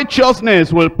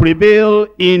righteousness will prevail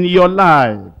in your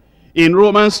life. In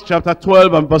Romans chapter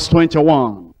 12 and verse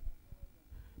 21,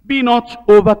 be not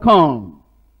overcome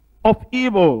of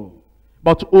evil,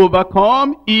 but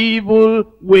overcome evil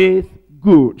with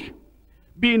good.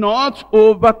 Be not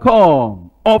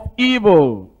overcome of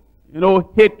evil.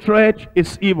 Hatred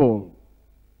is evil.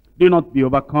 Do not be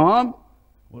overcome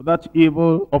with that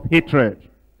evil of hatred.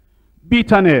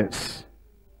 Bitterness,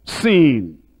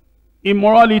 sin,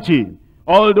 immorality,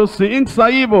 all those things are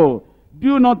evil.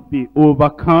 Do not be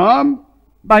overcome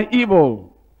by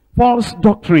evil. False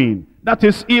doctrine, that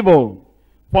is evil.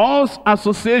 False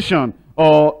association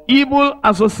or evil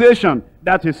association,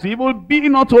 that is evil. Be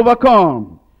not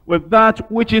overcome with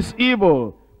that which is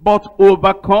evil, but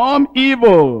overcome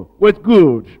evil with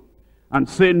good. And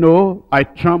say, no, I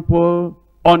trample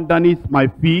underneath my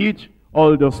feet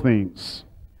all those things.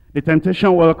 The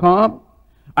temptation will come.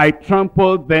 I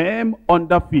trample them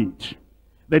under feet.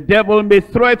 The devil may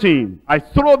threaten. I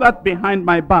throw that behind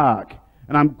my back,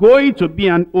 and I'm going to be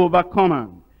an overcomer.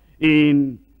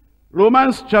 In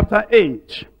Romans chapter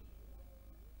 8,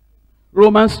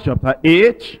 Romans chapter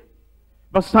 8,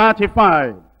 verse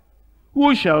 35.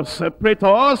 Who shall separate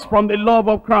us from the love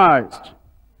of Christ?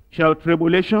 Shall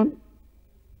tribulation,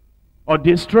 or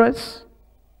distress,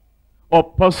 or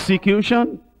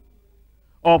persecution,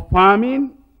 or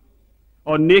famine,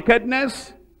 or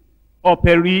nakedness, or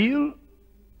peril,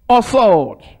 or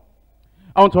sword?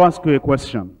 I want to ask you a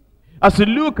question. As you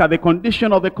look at the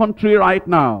condition of the country right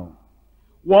now,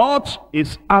 what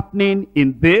is happening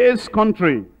in this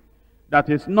country that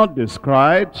is not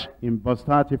described in verse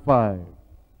 35?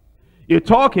 You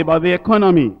talk about the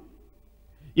economy.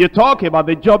 You talk about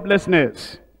the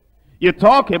joblessness. You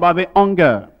talk about the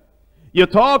hunger. You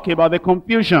talk about the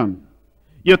confusion.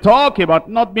 You talk about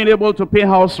not being able to pay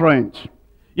house rent.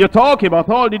 You talk about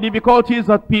all the difficulties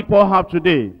that people have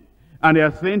today. And they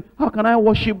are saying, how can I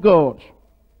worship God?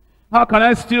 How can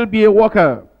I still be a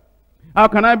worker? How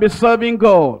can I be serving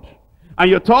God?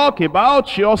 And you talk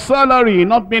about your salary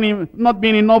not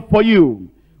being enough for you.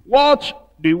 What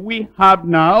do we have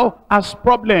now as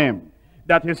problem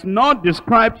that is not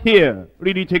described here?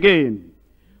 Read it again.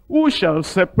 Who shall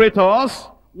separate us?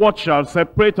 What shall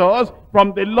separate us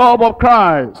from the love of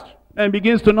Christ? And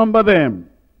begins to number them.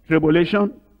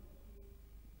 Tribulation,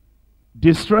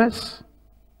 distress,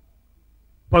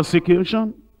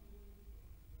 persecution,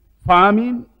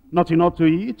 famine, not enough to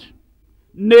eat,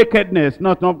 nakedness,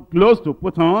 not enough clothes to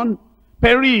put on,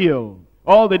 peril,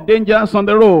 all the dangers on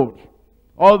the road,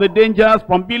 all the dangers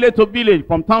from village to village,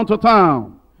 from town to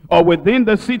town, or within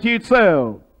the city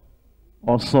itself,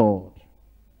 or sword.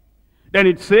 Then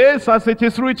it says, as it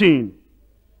is written,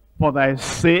 for thy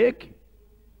sake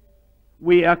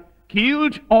we are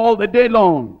killed all the day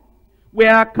long. We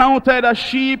are counted as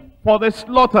sheep for the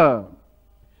slaughter.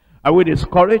 Are we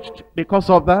discouraged because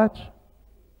of that?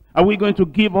 Are we going to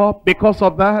give up because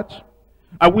of that?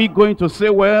 Are we going to say,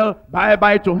 well,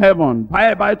 bye-bye to heaven,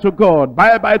 bye-bye to God,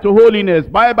 bye-bye to holiness,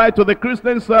 bye-bye to the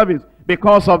Christian service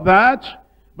because of that?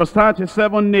 Verse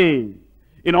 37, nay.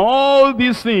 In all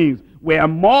these things, we are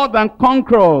more than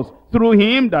conquerors through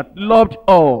him that loved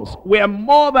us. We are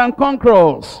more than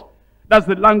conquerors. That's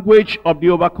the language of the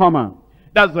overcomer.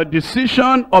 That's the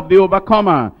decision of the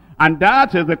overcomer. And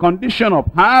that is the condition of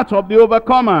heart of the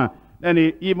overcomer. Then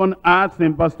he even adds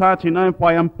in verse 39, for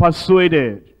I am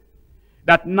persuaded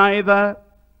that neither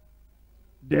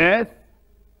death,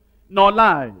 nor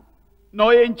life,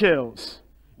 nor angels,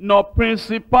 nor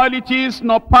principalities,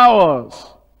 nor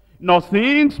powers, nor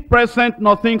things present,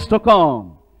 nor things to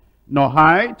come, nor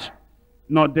height,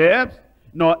 nor depth,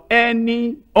 nor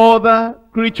any other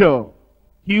creature,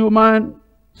 human,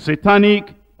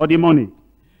 satanic, or demonic,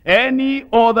 any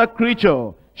other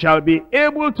creature shall be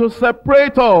able to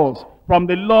separate us from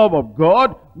the love of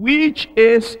God, which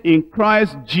is in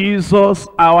Christ Jesus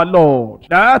our Lord.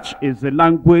 That is the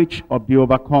language of the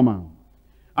overcomer.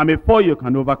 And before you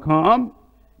can overcome,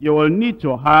 you will need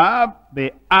to have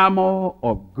the armor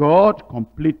of God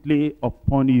completely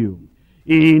upon you.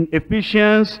 In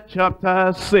Ephesians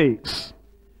chapter 6,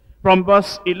 from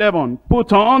verse 11,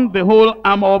 put on the whole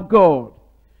armor of God,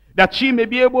 that ye may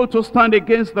be able to stand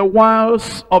against the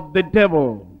wiles of the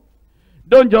devil.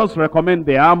 Don't just recommend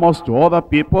the armors to other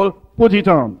people, put it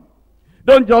on.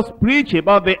 Don't just preach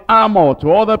about the armor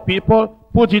to other people,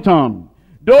 put it on.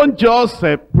 Don't just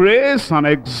praise and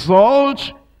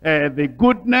exalt the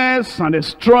goodness and the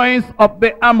strength of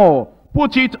the armor.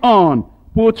 Put it on.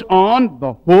 Put on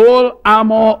the whole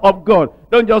armor of God.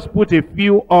 Don't just put a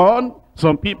few on.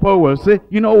 Some people will say,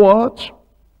 you know what?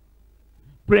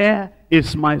 Prayer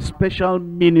is my special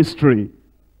ministry.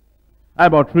 How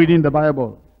about reading the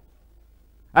Bible?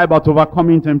 How about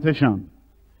overcoming temptation?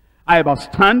 How about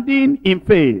standing in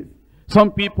faith?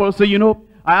 Some people say, you know,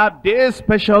 I have this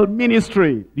special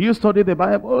ministry. Do you study the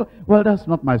Bible? Well, that's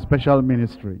not my special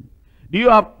ministry. Do you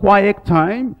have quiet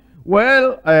time?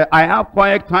 Well, I have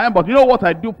quiet time, but you know what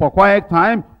I do for quiet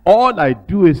time? All I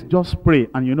do is just pray.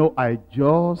 And you know, I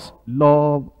just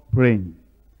love praying.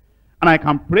 And I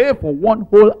can pray for 1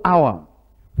 whole hour,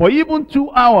 for even 2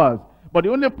 hours. But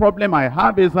the only problem I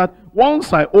have is that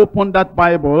once I open that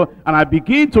Bible and I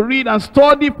begin to read and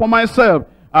study for myself,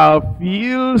 I'll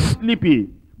feel sleepy.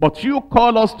 But you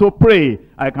call us to pray.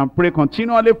 I can pray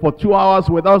continually for 2 hours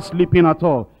without sleeping at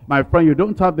all. My friend, you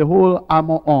don't have the whole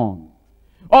armor on.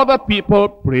 Other people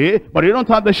pray, but they don't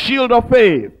have the shield of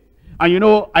faith. And you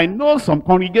know, I know some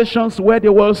congregations where they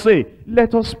will say,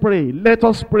 let us pray, let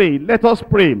us pray, let us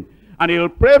pray. And they'll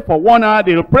pray for 1 hour,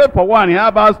 they'll pray for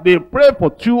 1.5 hours, they'll pray for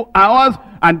 2 hours,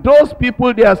 and those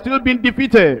people, they are still being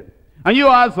defeated. And you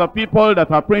ask the people that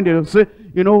are praying, they'll say,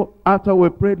 you know, after we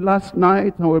prayed last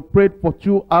night and we prayed for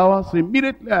 2 hours,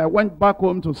 immediately I went back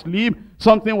home to sleep.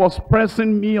 Something was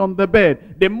pressing me on the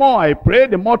bed. The more I pray,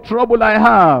 the more trouble I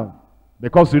have.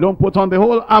 Because you don't put on the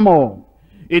whole armor.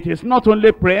 It is not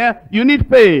only prayer, you need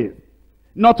faith.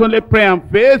 Not only prayer and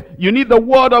faith, you need the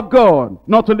word of God.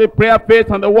 Not only prayer,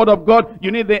 faith, and the word of God, you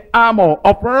need the armor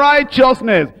of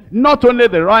righteousness. Not only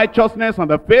the righteousness and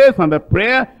the faith and the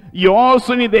prayer, you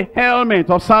also need the helmet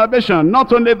of salvation.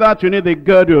 Not only that, you need the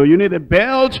girdle, you need the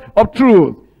belt of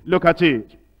truth. Look at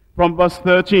it. From verse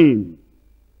 13.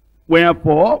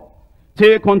 Wherefore,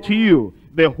 take unto you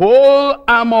the whole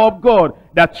armor of God,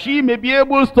 that ye may be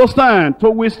able to stand, to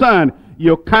withstand.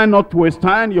 You cannot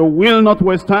withstand, you will not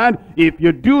withstand, if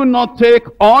you do not take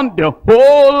on the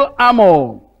whole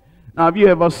armor. Now, have you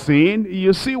ever seen,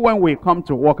 you see when we come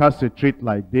to workers' retreat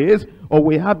like this, or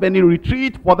we have any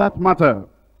retreat for that matter,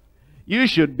 you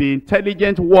should be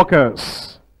intelligent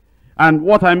workers. And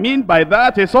what I mean by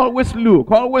that is always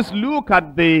look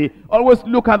at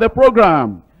the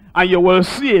program, and you will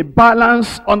see a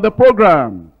balance on the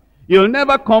program. You'll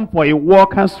never come for a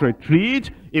workers' retreat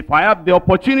if I have the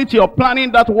opportunity of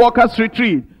planning that workers'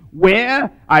 retreat where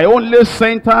I only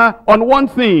center on one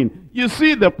thing. You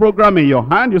see the program in your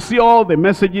hand, you see all the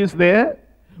messages there.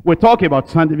 We talk about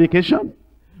sanctification,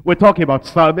 we talk about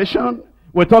salvation,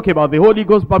 we talk about the Holy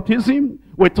Ghost baptism,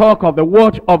 we talk of the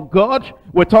Word of God,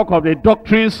 we talk of the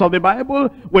doctrines of the Bible,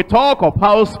 we talk of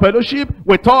house fellowship,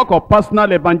 we talk of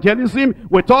personal evangelism,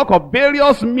 we talk of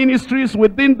various ministries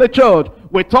within the church,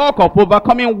 we talk of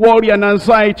overcoming worry and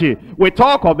anxiety, we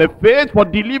talk of the faith for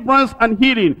deliverance and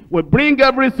healing. We bring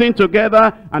everything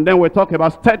together, and then we talk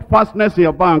about steadfastness in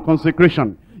your vow and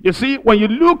consecration. You see, when you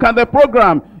look at the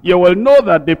program, you will know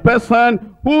that the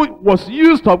person who was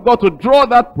used of God to draw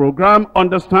that program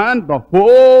understands the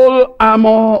whole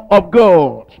armor of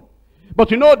God.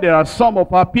 But you know, there are some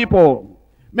of our people,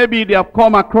 maybe they have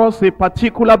come across a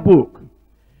particular book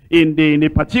in a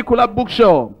particular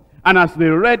bookshop. And as they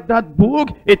read that book,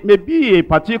 it may be a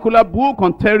particular book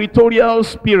on territorial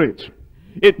spirit.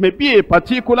 It may be a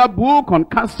particular book on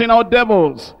casting out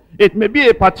devils. It may be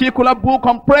a particular book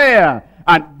on prayer.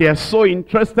 And they're so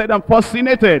interested and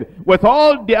fascinated with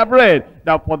all they have read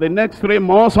that for the next 3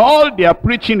 months, all they are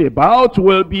preaching about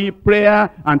will be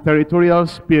prayer and territorial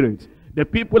spirits. The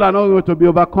people are not going to be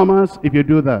overcomers if you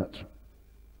do that.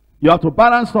 You have to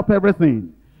balance up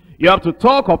everything. You have to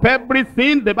talk of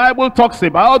everything the Bible talks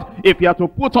about. If you have to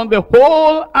put on the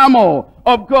whole armor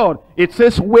of God, it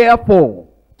says, wherefore,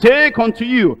 take unto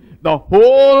you the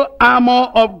whole armor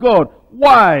of God.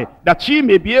 Why? That ye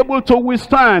may be able to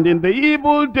withstand in the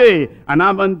evil day. And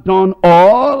having done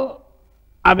all,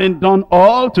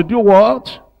 to do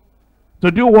what?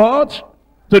 To do what?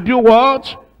 To do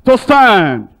what? To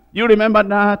stand. You remember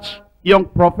that young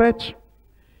prophet?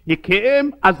 He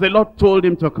came as the Lord told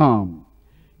him to come.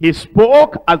 He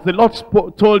spoke as the Lord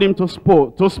told him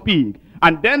to speak.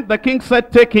 And then the king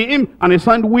said, take him, and his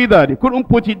hand withered. He couldn't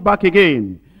put it back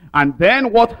again. And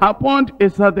then what happened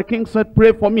is that the king said,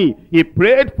 pray for me. He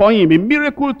prayed for him. A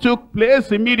miracle took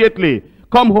place immediately.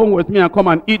 Come home with me and come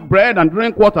and eat bread and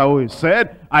drink water. Oh, he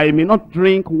said, I may not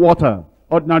drink water,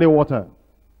 ordinary water.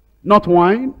 Not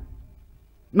wine,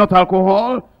 not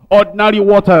alcohol, ordinary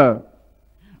water.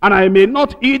 And I may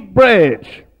not eat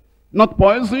bread, not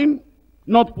poison,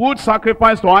 not food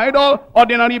sacrificed to idol,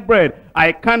 ordinary bread.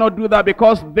 I cannot do that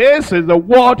because this is the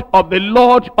word of the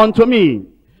Lord unto me,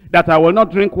 that I will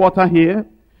not drink water here,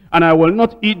 and I will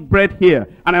not eat bread here,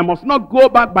 and I must not go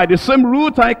back by the same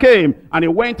route I came. And he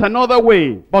went another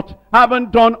way, but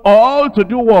haven't done all to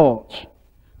do what?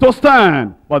 To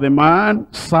stand. But the man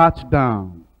sat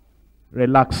down,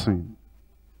 relaxing.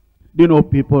 Do you know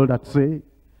people that say,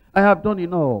 I have done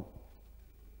enough.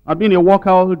 I've been a worker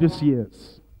all these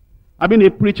years. I've been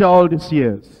a preacher all these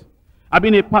years. I've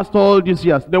been a pastor all these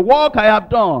years. The work I have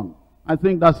done, I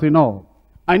think that's enough.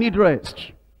 I need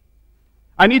rest.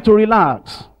 I need to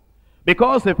relax.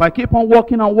 Because if I keep on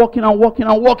working and working and working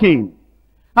and working,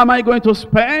 how am I going to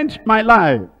spend my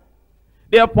life?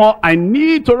 Therefore, I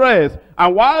need to rest.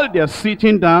 And while they're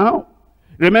sitting down,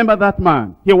 remember that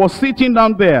man. He was sitting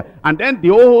down there. And then the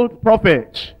old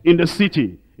prophet in the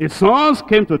city, his sons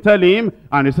came to tell him,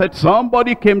 and he said,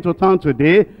 somebody came to town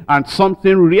today, and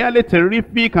something really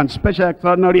terrific and special,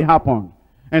 extraordinary happened.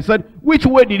 And he said, which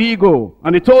way did he go?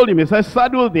 And he told him, he said,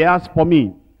 saddle the ass for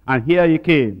me. And here he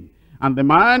came. And the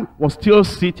man was still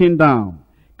sitting down,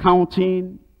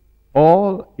 counting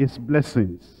all his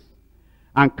blessings,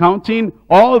 and counting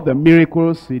all the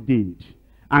miracles he did,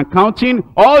 and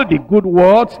counting all the good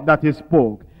words that he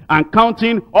spoke, and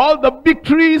counting all the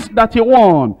victories that he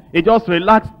won. He just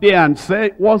relaxed there and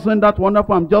said, wasn't that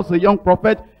wonderful? I'm just a young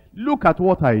prophet. Look at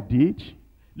what I did.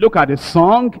 Look at the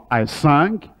song I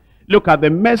sang. Look at the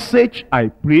message I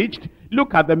preached.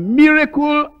 Look at the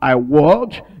miracle I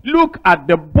worked. Look at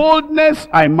the boldness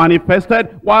I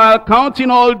manifested while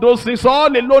counting all those things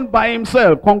all alone by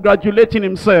himself, congratulating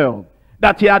himself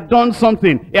that he had done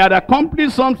something. He had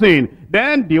accomplished something.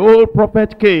 Then the old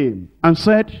prophet came and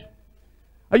said,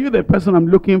 are you the person I'm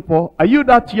looking for? Are you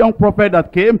that young prophet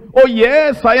that came? Oh,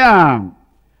 yes, I am.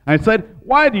 And he said,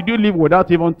 why did you leave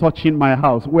without even touching my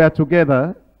house? We are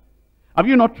together. Have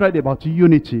you not tried about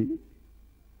unity?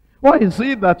 Why is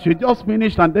it that you just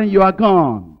finished and then you are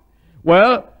gone?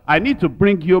 Well, I need to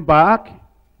bring you back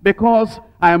because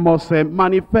I must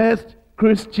manifest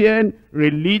Christian,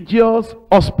 religious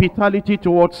hospitality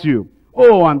towards you.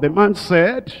 Oh, and the man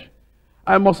said,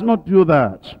 I must not do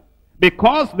that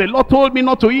because the Lord told me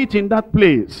not to eat in that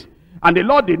place. And the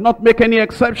Lord did not make any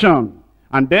exception.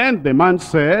 And then the man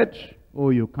said, oh,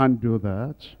 you can't do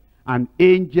that. An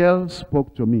angel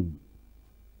spoke to me.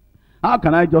 How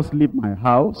can I just leave my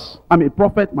house? I'm a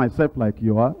prophet myself like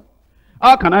you are.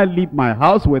 How can I leave my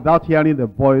house without hearing the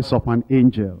voice of an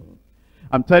angel?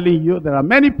 I'm telling you, there are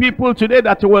many people today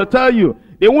that will tell you,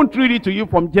 they won't read it to you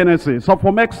from Genesis, or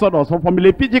from Exodus, or from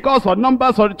Leviticus, or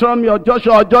Numbers, or Deuteronomy, or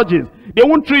Joshua, or Judges. They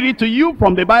won't read it to you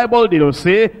from the Bible. They will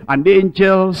say, an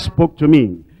angel spoke to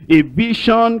me. A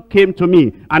vision came to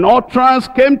me. An utterance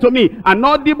came to me. An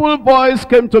audible voice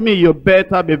came to me. You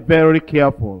better be very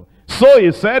careful. So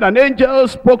he said, an angel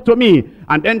spoke to me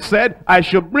and then said, I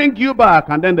should bring you back.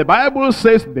 And then the Bible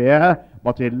says there,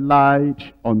 but he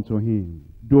lied unto him.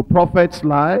 Do prophets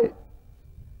lie?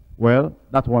 Well,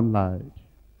 that one lied.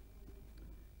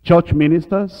 Church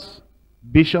ministers,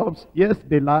 bishops, yes,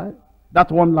 they lie. That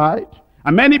one lied.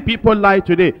 And many people lie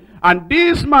today. And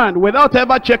this man, without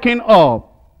ever checking up,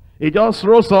 he just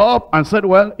rose up and said,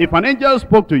 well, if an angel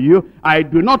spoke to you, I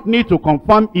do not need to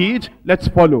confirm it. Let's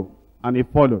follow. And he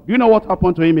followed. Do you know what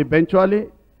happened to him eventually?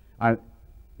 A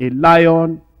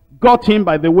lion got him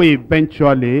by the way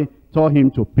eventually, tore him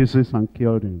to pieces and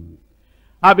killed him.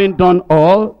 Having done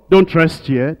all, don't rest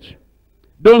yet.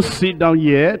 Don't sit down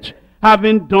yet.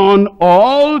 Having done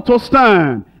all, to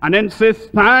stand. And then say,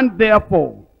 stand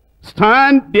therefore.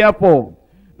 Stand therefore.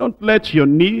 Don't let your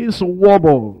knees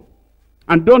wobble.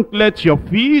 And don't let your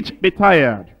feet be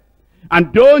tired.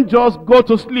 And don't just go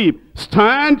to sleep.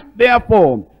 Stand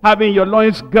therefore, having your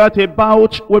loins girt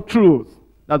about with truth.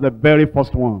 That's the very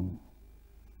first one.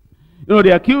 You know,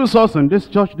 they accuse us in this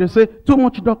church. They say, too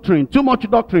much doctrine, too much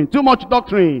doctrine, too much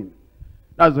doctrine.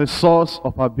 That's the source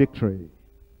of our victory.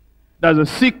 That's the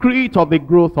secret of the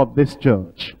growth of this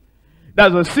church.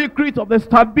 That's the secret of the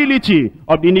stability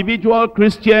of the individual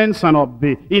Christians and of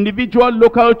the individual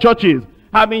local churches.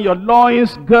 Having your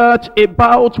loins girt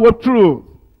about with truth.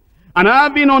 And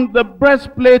having on the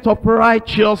breastplate of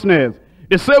righteousness.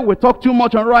 They say we talk too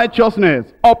much on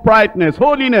righteousness, uprightness,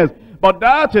 holiness. But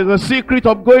that is the secret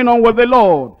of going on with the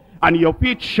Lord. And your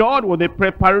feet shod with the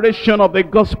preparation of the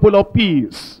gospel of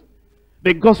peace.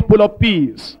 The gospel of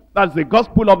peace. That's the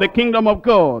gospel of the kingdom of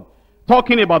God.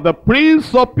 Talking about the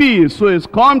Prince of Peace, who is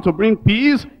come to bring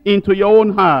peace into your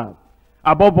own heart.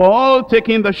 Above all,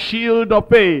 taking the shield of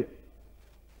faith,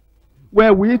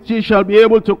 wherewith ye shall be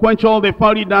able to quench all the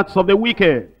fiery darts of the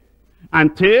wicked.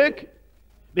 And take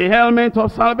the helmet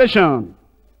of salvation,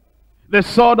 the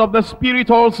sword of the Spirit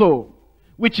also,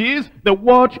 which is the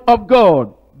word of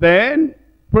God. Then,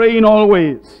 praying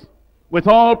always, with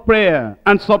all prayer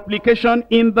and supplication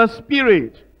in the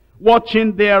Spirit,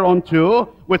 watching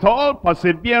thereunto, with all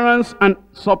perseverance and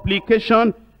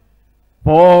supplication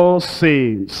for all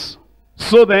saints.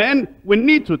 So then, we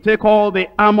need to take all the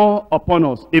armor upon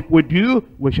us. If we do,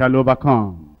 we shall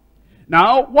overcome.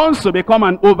 Now, once you become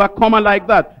an overcomer like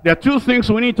that, there are two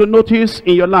things we need to notice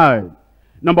in your life.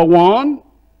 Number one,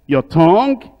 your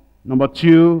tongue. Number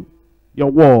two,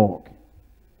 your walk.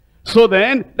 So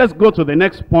then, let's go to the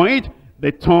next point.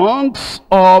 The tongues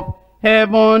of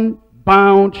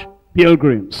heaven-bound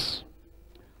pilgrims.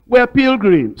 We're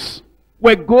pilgrims.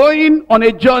 We're going on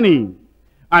a journey.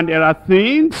 And there are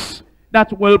things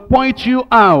that will point you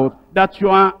out that you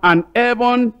are an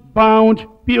heaven-bound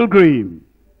pilgrim.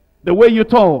 The way you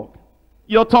talk,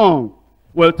 your tongue,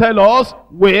 will tell us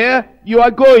where you are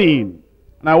going.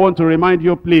 And I want to remind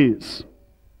you, please,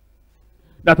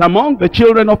 that among the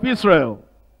children of Israel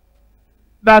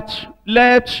that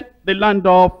left the land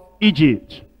of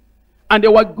Egypt, and they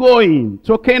were going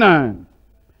to Canaan,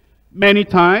 many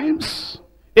times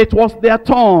it was their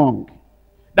tongue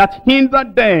that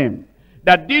hindered them.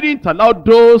 that didn't allow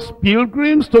those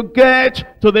pilgrims to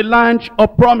get to the land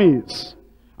of promise.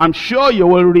 I'm sure you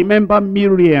will remember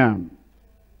Miriam.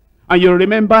 And you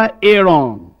remember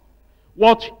Aaron.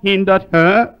 What hindered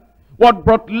her? What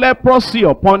brought leprosy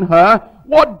upon her?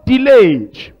 What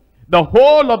delayed the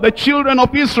whole of the children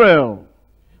of Israel?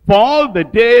 For all the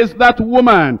days that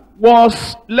woman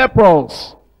was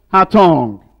leprous, her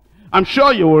tongue. I'm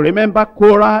sure you will remember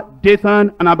Korah,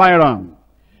 Dathan, and Abiram.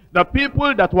 The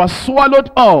people that were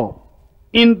swallowed up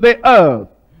in the earth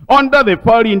under the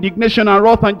fiery indignation and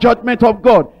wrath and judgment of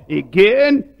God.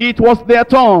 Again, it was their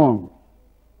tongue.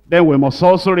 Then we must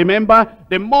also remember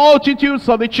the multitudes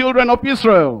of the children of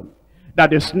Israel.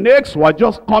 That the snakes were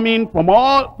just coming from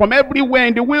everywhere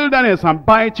in the wilderness and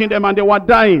biting them, and they were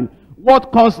dying.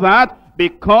 What caused that?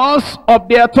 Because of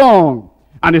their tongue.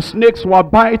 And the snakes were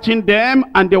biting them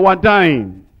and they were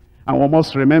dying. And we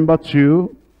must remember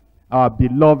too, our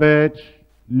beloved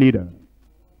leader,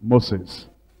 Moses.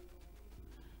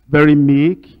 Very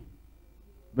meek,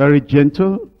 very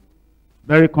gentle,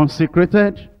 very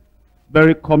consecrated,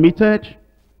 very committed,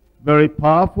 very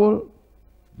powerful,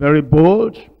 very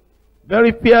bold,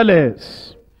 very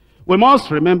fearless. We must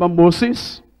remember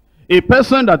Moses, a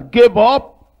person that gave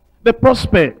up the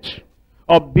prospect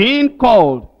of being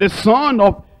called the son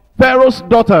of Pharaoh's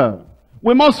daughter.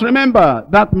 We must remember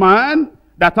that man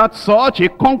that had such a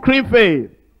conquering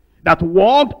faith, that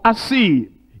walked as if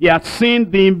he had seen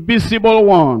the invisible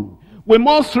one. We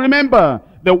must remember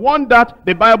the one that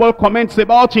the Bible comments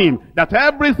about him, that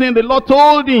everything the Lord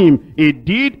told him, he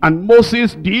did, and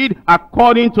Moses did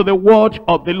according to the word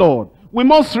of the Lord. We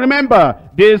must remember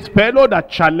this fellow that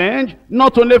challenged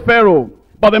not only Pharaoh,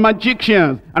 but the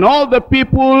magicians and all the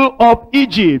people of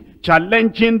Egypt,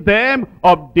 challenging them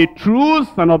of the truth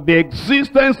and of the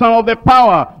existence and of the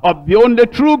power of the only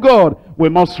true God. We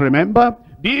must remember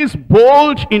this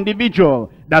bold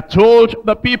individual that told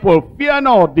the people, fear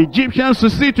not, the Egyptians you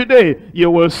see today, you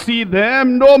will see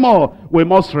them no more. We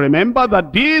must remember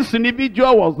that this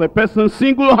individual was the person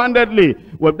single-handedly,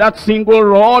 with that single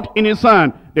rod in his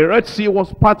hand, the Red Sea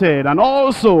was parted, and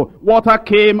also water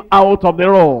came out of the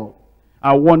rod.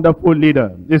 A wonderful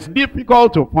leader. It's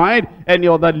difficult to find any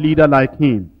other leader like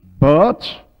him. But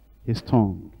his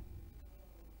tongue,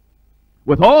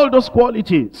 with all those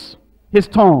qualities, his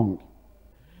tongue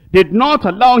did not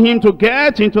allow him to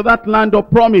get into that land of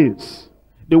promise.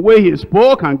 The way he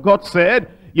spoke, and God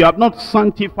said, you have not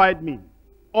sanctified me,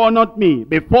 honored me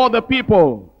before the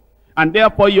people, and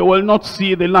therefore you will not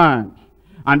see the land.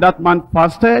 And that man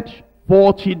fasted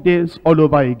 40 days all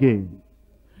over again.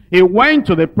 He went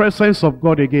to the presence of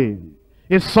God again.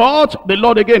 He sought the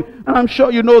Lord again. And I'm sure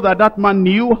you know that that man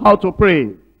knew how to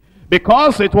pray.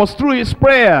 Because it was through his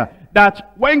prayer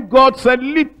that when God said,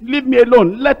 leave me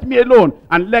alone, let me alone,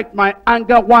 and let my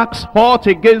anger wax hot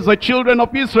against the children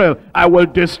of Israel, I will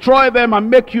destroy them and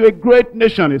make you a great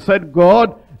nation. He said,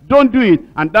 God, don't do it.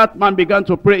 And that man began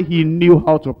to pray. He knew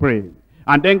how to pray.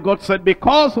 And then God said,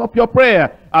 because of your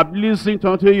prayer, I've listened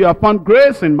until you have found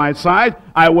grace in my sight.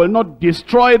 I will not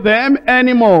destroy them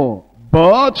anymore.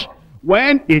 But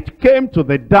when it came to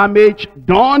the damage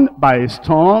done by his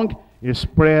tongue, his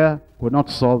prayer could not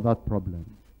solve that problem.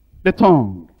 The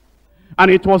tongue.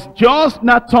 And it was just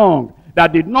that tongue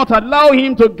that did not allow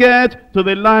him to get to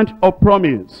the land of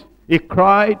promise. He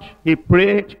cried, he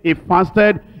prayed, he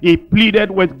fasted, he pleaded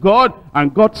with God,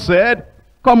 and God said,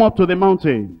 come up to the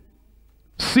mountain.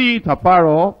 See it afar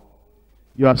off.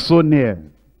 You are so near.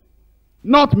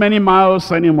 Not many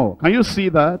miles anymore. Can you see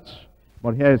that?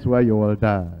 But here is where you will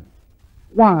die.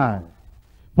 Why?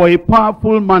 For a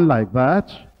powerful man like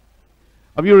that.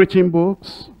 Have you written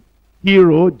books?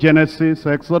 Hero, Genesis,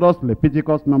 Exodus,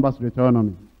 Leviticus, Numbers,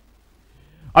 Deuteronomy.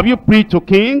 Have you preached to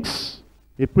kings?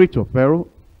 He preached to Pharaoh.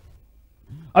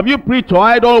 Have you preached to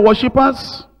idol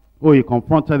worshippers? Oh, he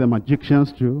confronted the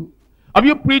magicians too. Have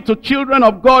you preached to children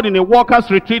of God in a workers'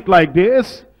 retreat like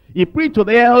this? He preached to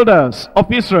the elders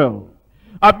of Israel.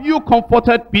 Have you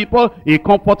comforted people? He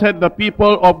comforted the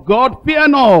people of God. Fear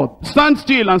not, stand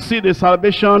still and see the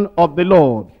salvation of the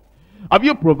Lord. Have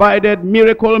you provided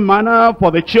miracle manna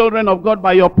for the children of God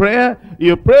by your prayer?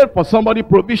 You prayed for somebody,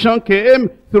 provision came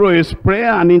through his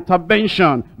prayer and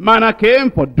intervention. Manna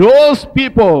came for those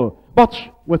people. But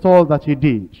with all that he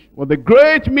did, with the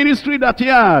great ministry that he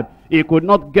had, he could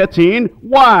not get in.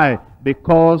 Why?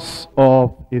 Because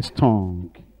of his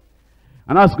tongue.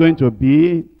 And that's going to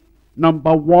be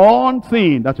number one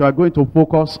thing that you are going to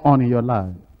focus on in your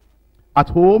life. At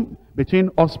home,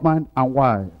 between husband and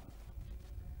wife.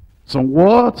 Some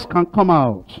words can come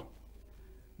out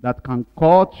that can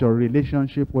cut your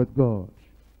relationship with God.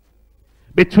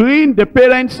 Between the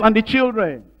parents and the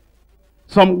children.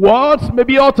 Some words may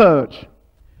be uttered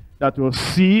that will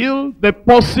seal the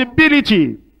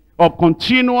possibility of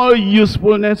continual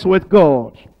usefulness with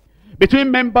God between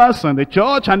members and the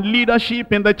church and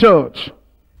leadership in the church.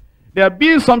 There will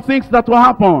be some things that will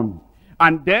happen,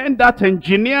 and then that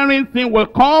engineering thing will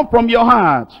come from your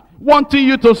heart, wanting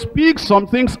you to speak some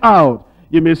things out.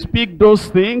 You may speak those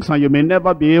things and you may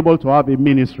never be able to have a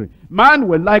ministry. Man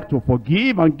will like to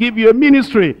forgive and give you a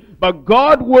ministry, but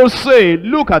God will say,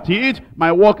 look at it,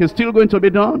 my work is still going to be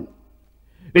done.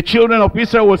 The children of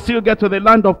Israel will still get to the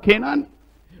land of Canaan.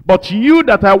 But you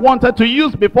that I wanted to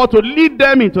use before to lead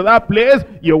them into that place,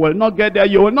 you will not get there.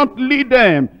 You will not lead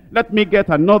them. Let me get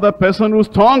another person whose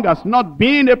tongue has not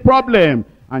been a problem.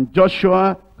 And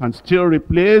Joshua can still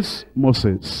replace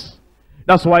Moses.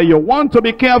 That's why you want to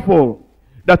be careful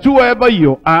that whoever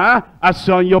you are, as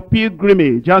you're on your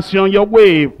pilgrimage, as you're on your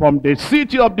way from the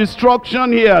city of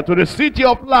destruction here to the city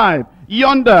of life,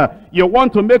 yonder, you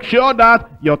want to make sure that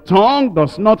your tongue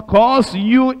does not cause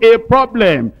you a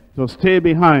problem to stay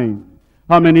behind.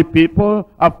 How many people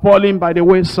are falling by the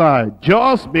wayside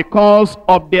just because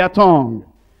of their tongue?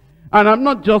 And I'm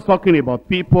not just talking about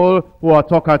people who are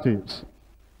talkatives.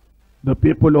 The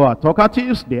people who are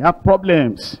talkatives, they have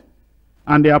problems.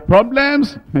 And their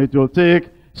problems, it will take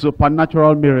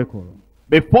supernatural miracle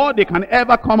before they can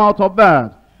ever come out of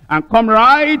that and come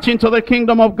right into the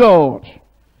kingdom of God.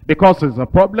 Because it's a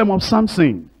problem of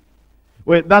Samson.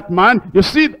 With that man, you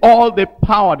see all the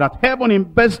power that heaven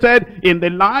invested in the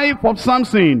life of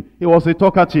Samson. He was a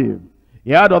talkative.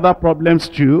 He had other problems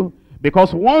too.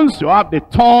 Because once you have the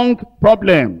tongue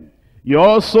problem, you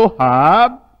also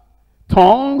have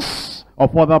tons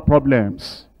of other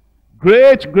problems.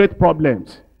 Great, great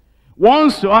problems.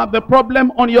 Once you have the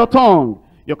problem on your tongue,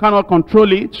 you cannot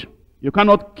control it. You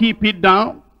cannot keep it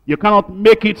down. You cannot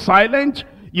make it silent.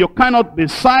 You cannot be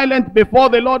silent before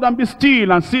the Lord and be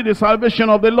still and see the salvation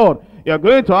of the Lord. You're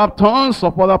going to have tons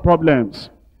of other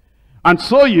problems. And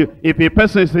so if a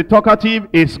person is a talkative,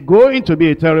 it's going to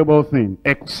be a terrible thing.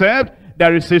 Except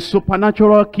there is a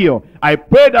supernatural cure. I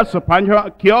pray that supernatural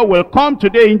cure will come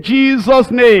today in Jesus'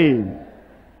 name.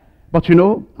 But you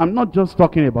know, I'm not just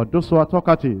talking about those who are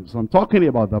talkatives. I'm talking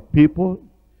about the people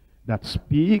that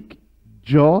speak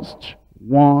just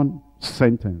one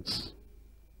sentence.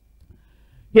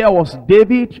 Here was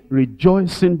David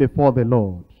rejoicing before the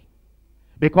Lord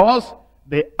because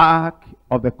the ark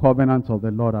of the covenant of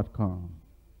the Lord had come.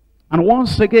 And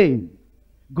once again,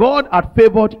 God had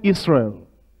favored Israel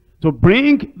to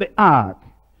bring the ark,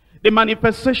 the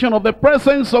manifestation of the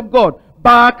presence of God,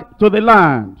 back to the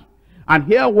land. And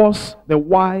here was the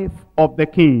wife of the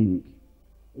king.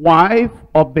 Wife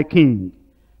of the king.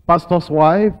 Pastor's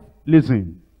wife,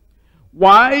 listen.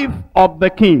 Wife of the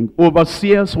king.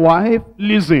 Overseer's wife,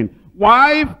 listen.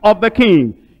 Wife of the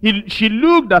king. She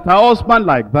looked at her husband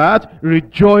like that,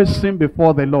 rejoicing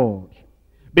before the Lord.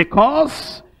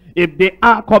 Because if the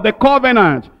ark of the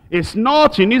covenant is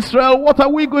not in Israel, what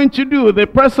are we going to do? The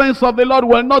presence of the Lord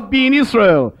will not be in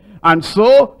Israel. And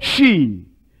so she,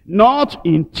 not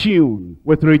in tune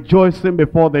with rejoicing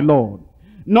before the Lord,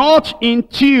 not in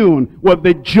tune with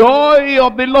the joy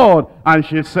of the Lord. And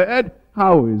she said,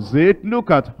 how is it?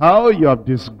 Look at how you have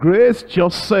disgraced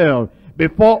yourself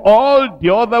before all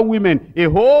the other women. A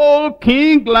whole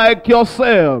king like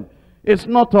yourself. It's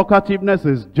not talkativeness,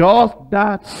 it's just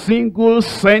that single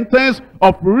sentence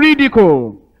of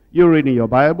ridicule. You read in your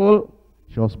Bible,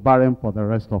 she was barren for the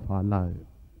rest of her life.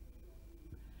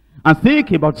 And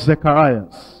think about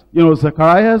Zacharias. You know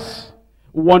Zacharias,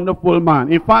 wonderful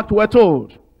man. In fact, we're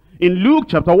told in Luke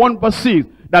chapter 1 verse 6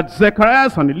 that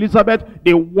Zacharias and Elizabeth,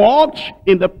 they walked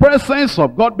in the presence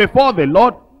of God before the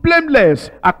Lord, blameless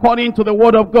according to the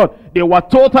word of God. They were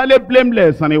totally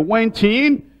blameless, and he went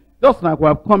in, just like we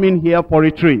have come in here for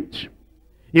retreat.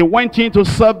 He went in to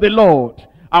serve the Lord.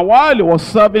 And while he was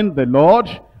serving the Lord,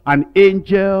 an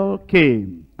angel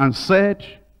came and said,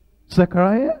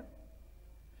 Zechariah,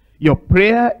 your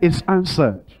prayer is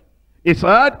answered. It's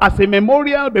heard as a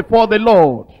memorial before the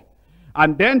Lord.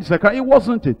 And then Zechariah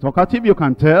wasn't a talkative, you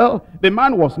can tell. The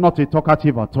man was not a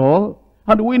talkative at all.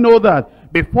 And we know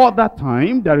that before that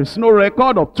time, there is no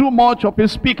record of too much of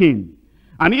his speaking.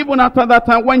 And even after that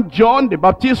time, when John the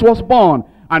Baptist was born,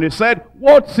 and he said,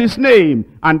 what's his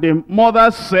name? And the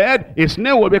mother said, his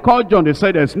name will be called John. They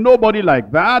said, there's nobody like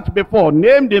that before,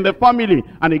 named in the family.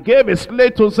 And he gave a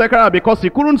slate to Zechariah because he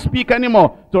couldn't speak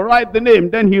anymore to write the name.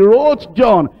 Then he wrote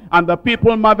John. And the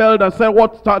people marveled and said,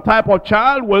 what type of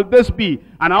child will this be?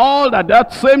 And all at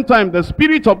that same time, the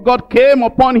Spirit of God came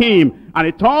upon him. and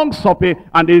the tongues of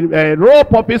and the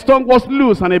rope of his tongue was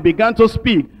loose, and he began to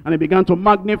speak, and he began to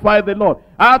magnify the Lord.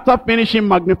 After finishing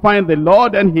magnifying the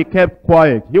Lord, then he kept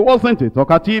quiet. He wasn't a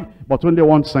talkative, but only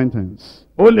one sentence.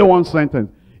 Only one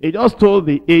sentence. He just told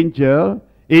the angel,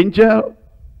 angel,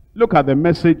 look at the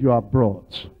message you have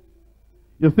brought.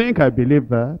 You think I believe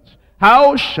that?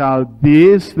 How shall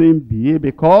this thing be?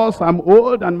 Because I'm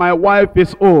old and my wife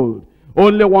is old.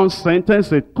 Only one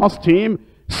sentence, it cost him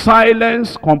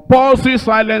silence, compulsory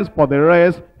silence for the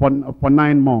rest, for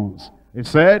 9 months. He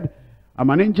said, I'm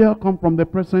an angel come from the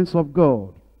presence of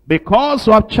God. Because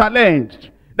you have challenged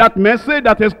that message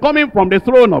that is coming from the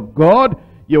throne of God,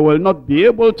 you will not be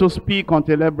able to speak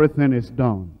until everything is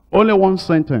done. Only one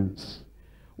sentence.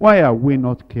 Why are we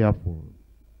not careful?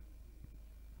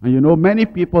 And you know, many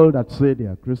people that say they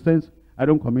are Christians, I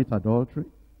don't commit adultery,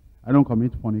 I don't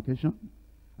commit fornication,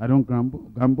 I don't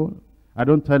gamble, I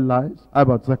don't tell lies. How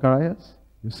about Zacharias?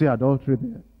 You see adultery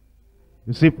there.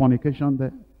 You see fornication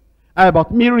there. How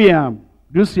about Miriam?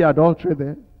 Do you see adultery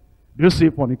there? Do you see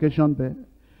fornication there?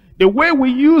 The way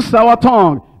we use our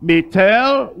tongue may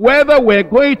tell whether we're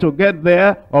going to get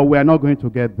there or we're not going to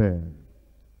get there.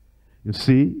 You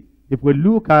see, if we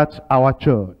look at our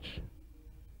church,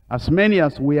 as many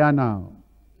as we are now,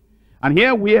 and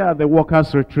here we are at the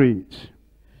workers' retreat.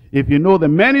 If you know the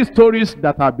many stories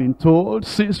that have been told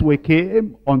since we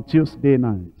came on Tuesday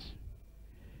night.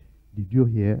 Did you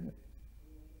hear?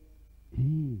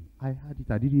 I heard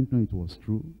it. I didn't know it was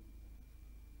true.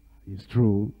 It's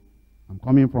true. I'm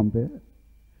coming from there.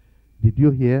 Did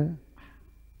you hear?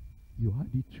 You heard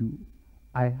it too.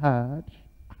 I heard.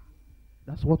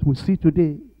 That's what we see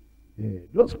today. Yeah,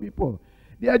 those people,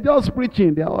 they are just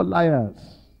preaching. They are all liars.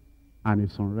 And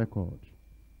it's on record.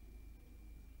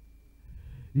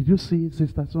 Did you see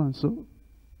Sister So-and-so?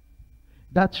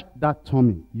 That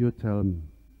tummy, you tell me,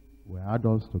 we're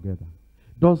adults together.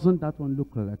 Doesn't that one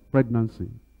look like pregnancy?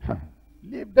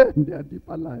 Leave them, they are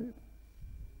deeper life.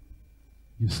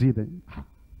 You see them?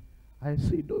 I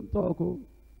see, don't talk. Oh.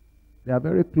 They are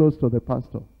very close to the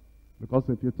pastor. Because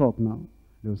if you talk now,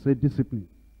 they'll say discipline.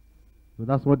 So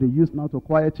that's what they use now to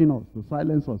quieten us, to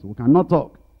silence us. We cannot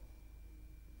talk.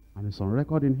 And it's on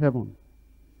record in heaven.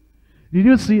 Did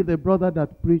you see the brother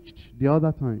that preached the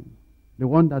other time? The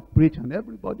one that preached and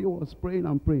everybody was praying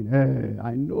and praying. Hey,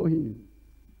 I know him.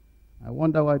 I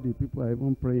wonder why the people are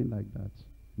even praying like that.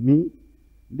 Me?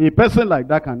 The person like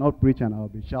that cannot preach and I'll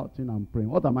be shouting and praying.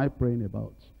 What am I praying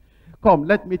about? Come,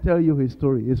 let me tell you his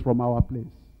story. It's from our place.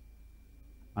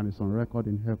 And it's on record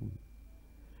in heaven.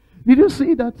 Did you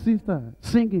see that sister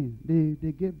singing?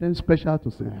 They gave them special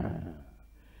to sing.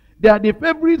 They are the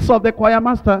favorites of the choir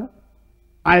master.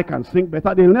 I can sing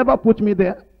better. They'll never put me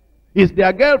there. It's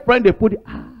their girlfriend. They put it.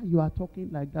 You are talking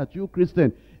like that. You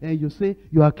Christian. And you say,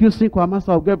 you are accusing choir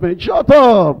master of girlfriend. Shut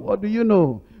up. What do you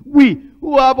know? We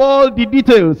who have all the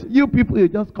details. You people, you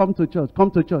just come to church.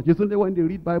 Come to church. It's only when they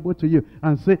read Bible to you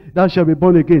and say, thou shalt be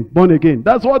born again. Born again.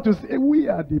 That's what you say. We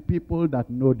are the people that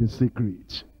know the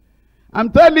secret. I'm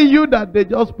telling you that they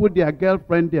just put their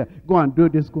girlfriend there. Go and do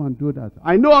this, go and do that.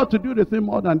 I know how to do the thing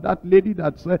more than that lady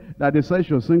that they said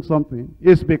she'll sing something.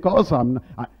 It's because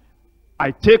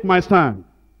I take my stand.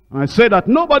 And I say that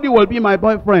nobody will be my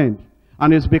boyfriend.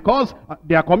 And it's because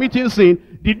they are committing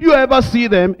sin. Did you ever see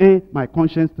them? My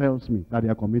conscience tells me that they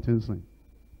are committing sin.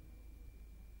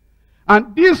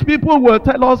 And these people will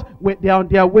tell us they are on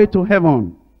their way to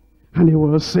heaven. And they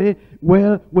will say,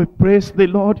 well, we praise the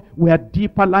Lord. We are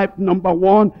deeper life number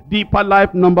 1, deeper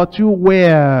life number 2.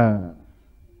 Where?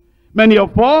 Many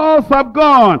of us have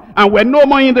gone and we're no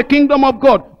more in the kingdom of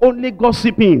God. Only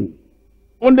gossiping,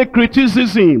 only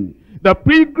criticism. The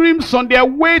pilgrims on their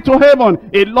way to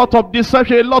heaven, a lot of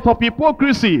deception, a lot of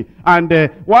hypocrisy.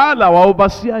 And while our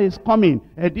overseer is coming,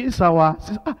 this our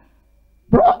sister,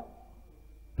 bro,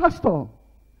 pastor,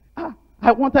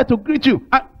 I wanted to greet you.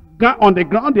 On the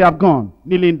ground they have gone,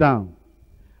 kneeling down.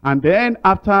 And then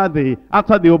after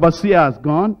the overseer has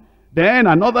gone, then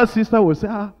another sister will say,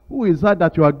 who is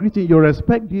that you are greeting? You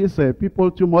respect these people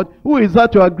too much. Who is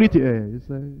that you are greeting? It's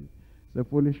a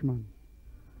foolish man.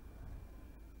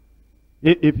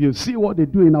 If you see what they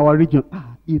do in our region,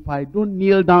 if I don't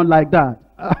kneel down like that,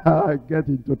 I get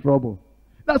into trouble.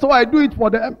 That's why I do it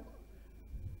for them.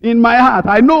 In my heart,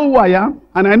 I know who I am,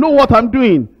 and I know what I'm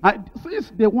doing.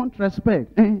 Since they want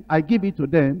respect, I give it to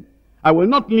them. I will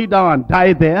not kneel down and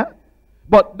die there.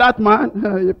 But that man,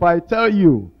 if I tell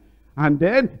you, and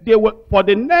then they will, for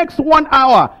the next 1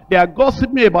 hour, they are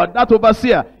gossiping about that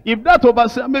overseer. If that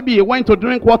overseer, maybe he went to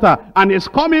drink water, and is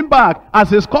coming back, as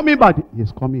he's coming back,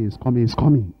 he's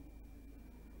coming.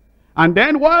 And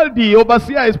then while the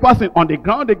overseer is passing on the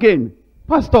ground again,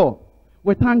 pastor,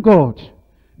 We thank God.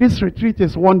 This retreat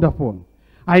is wonderful.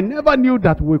 I never knew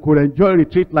that we could enjoy a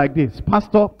retreat like this.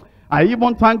 Pastor, I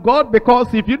even thank God,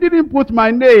 because if you didn't put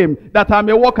my name that I'm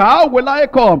a worker, how will I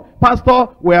come? Pastor,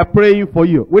 we are praying for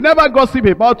you. We never gossip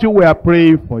about you, we are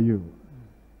praying for you.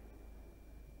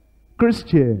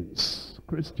 Christians.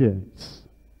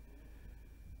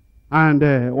 And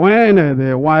when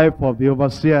the wife of the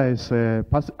overseer is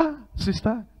passing,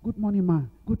 sister, good morning, ma.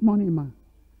 Good morning, ma.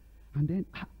 And then,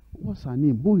 what's her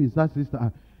name? Who is that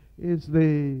sister? It's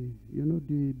the,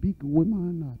 the big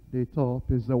woman at the top.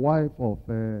 Is the wife of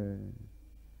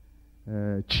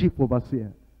chief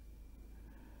overseer.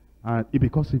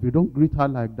 Because if you don't greet her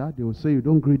like that, they will say you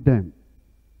don't greet them.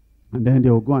 And then they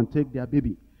will go and take their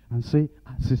baby and say,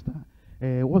 sister,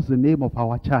 what's the name of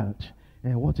our child?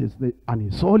 What is the...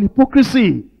 And it's all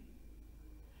hypocrisy.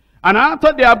 And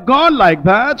after they have gone like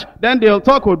that, then they'll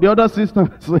talk with the other sister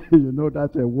and say,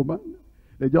 that's a woman.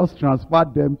 They just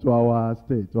transferred them to our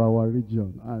state, to our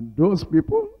region. And those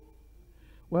people,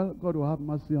 well, God will have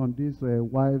mercy on these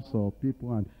wives or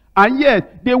people. And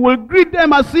yet, they will greet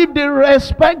them as if they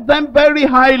respect them very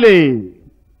highly.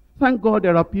 Thank God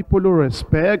there are people who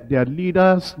respect their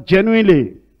leaders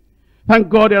genuinely. Thank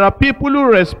God there are people who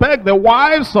respect the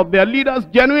wives of their leaders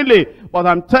genuinely. But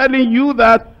I'm telling you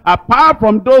that apart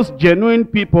from those genuine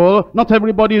people, not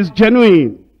everybody is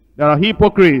genuine. There are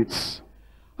hypocrites.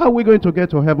 How are we going to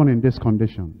get to heaven in this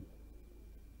condition?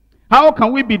 How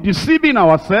can we be deceiving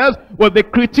ourselves with the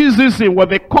criticism,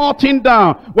 with the cutting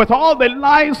down, with all the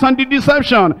lies and the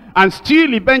deception, and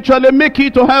still eventually make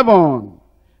it to heaven?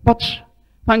 But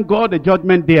thank God the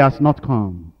judgment day has not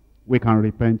come. We can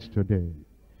repent today.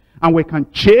 And we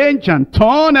can change and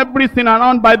turn everything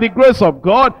around by the grace of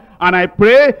God. And I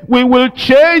pray we will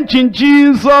change in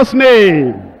Jesus'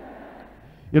 name.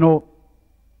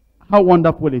 How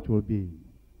wonderful it will be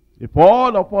if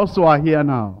all of us who are here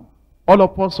now, all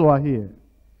of us who are here,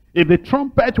 if the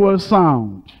trumpet will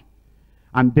sound,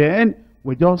 and then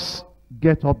we just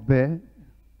get up there,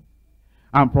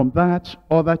 and from that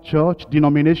other church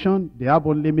denomination, they have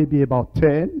only maybe about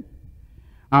 10,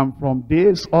 and from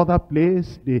this other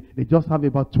place, they just have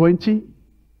about 20.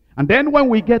 And then when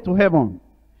we get to heaven,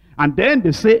 and then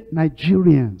they say,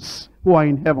 Nigerians who are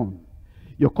in heaven,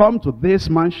 you come to this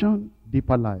mansion,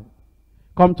 deeper life.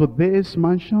 Come to this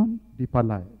mansion, deeper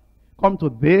life. Come to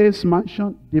this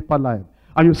mansion, deeper life.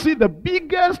 And you see the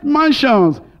biggest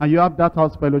mansions, and you have that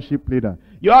house fellowship leader.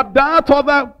 You have that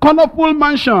other colorful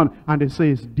mansion, and they say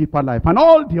it's deeper life. And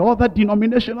all the other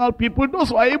denominational people, those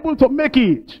who are able to make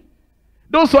it,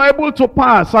 those who are able to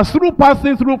pass, as through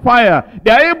passing through fire,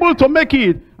 they are able to make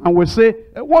it. And we say,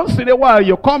 once in a while,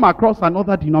 you come across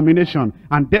another denomination.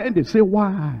 And then they say,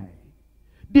 why?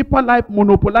 Deeper life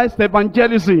monopolized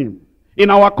evangelism in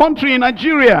our country, in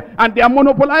Nigeria, and they are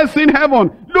monopolizing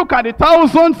heaven. Look at the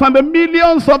thousands and the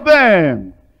millions of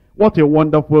them. What a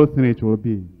wonderful thing it will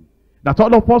be. That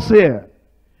all of us here,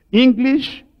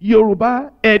 English,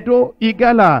 Yoruba, Edo,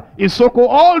 Igala, Isoko,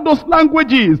 all those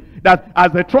languages, that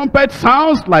as the trumpet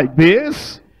sounds like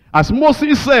this, as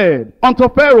Moses said unto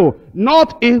Pharaoh,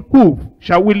 not a hoof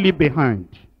shall we leave behind.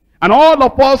 And all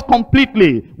of us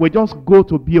completely will just go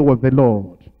to be with the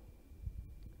Lord.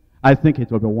 I think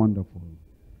it will be wonderful.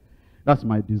 That's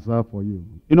my desire for you.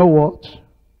 You know what?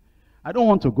 I don't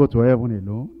want to go to heaven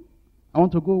alone. I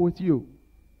want to go with you.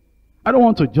 I don't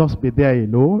want to just be there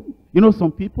alone.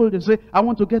 Some people, they say, I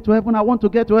want to get to heaven, I want to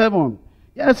get to heaven.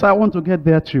 Yes, I want to get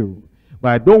there too. But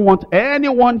I don't want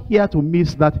anyone here to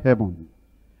miss that heaven.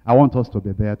 I want us to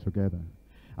be there together.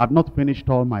 I've not finished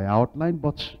all my outline,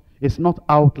 but it's not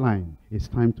outline. It's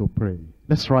time to pray.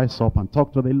 Let's rise up and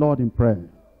talk to the Lord in prayer.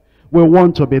 We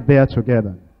want to be there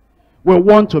together. We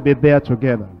want to be there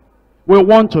together. We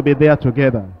want to be there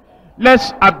together.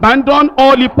 Let's abandon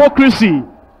all hypocrisy.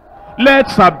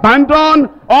 Let's abandon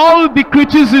all the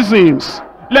criticisms.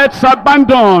 Let's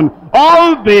abandon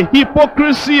all the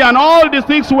hypocrisy and all the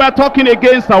things we are talking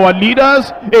against our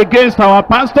leaders, against our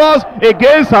pastors,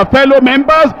 against our fellow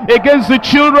members, against the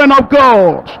children of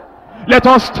God. Let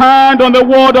us stand on the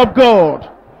word of God.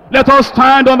 Let us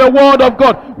stand on the word of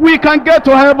God. We can get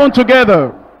to heaven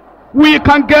together. We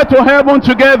can get to heaven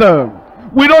together.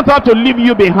 We don't have to leave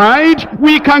you behind.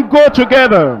 We can go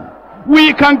together.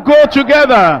 We can go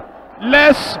together.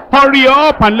 Let's hurry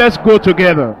up and let's go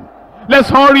together. Let's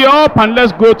hurry up and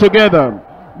let's go together.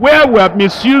 Where we have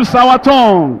misused our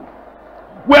tongue,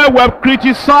 where we have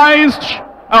criticized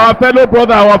our fellow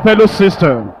brother, our fellow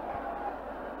sister,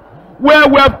 where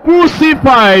we have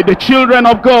crucified the children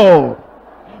of God,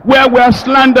 where we have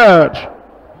slandered,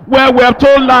 where we have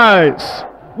told lies,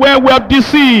 where we have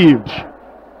deceived,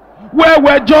 where we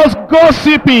are just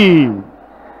gossiping,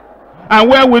 and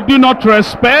where we do not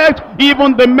respect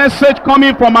even the message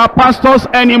coming from our pastors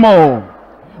anymore,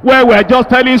 where we're just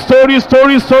telling story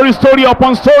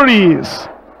upon stories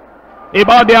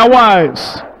about their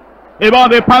wives, about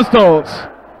the pastors,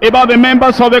 about the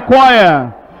members of the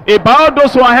choir, about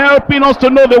those who are helping us to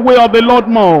know the way of the Lord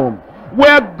more,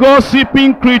 where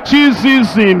gossiping,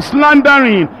 criticism,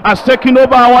 slandering has taken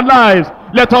over our lives.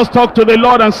 Let us talk to the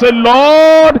Lord and say,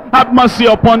 Lord, have mercy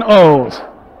upon us.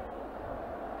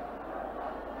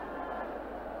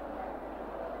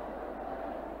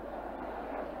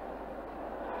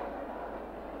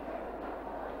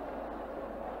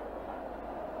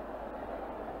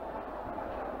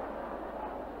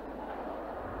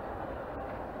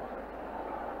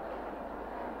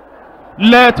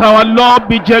 Let our love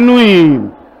be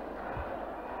genuine.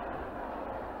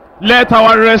 Let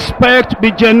our respect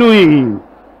be genuine.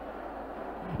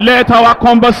 Let our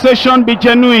conversation be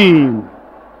genuine.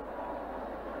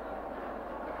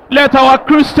 Let our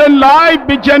Christian life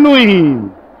be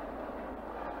genuine.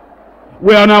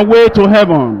 We are on our way to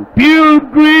heaven,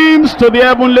 pilgrims to the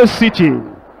heavenly city.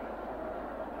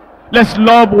 Let's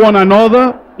love one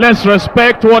another. Let's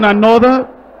respect one another.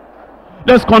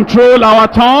 Let's control our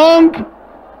tongue.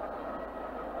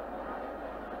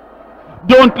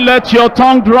 Don't let your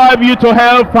tongue drive you to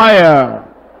hellfire.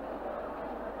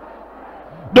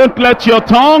 Don't let your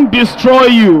tongue destroy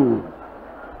you.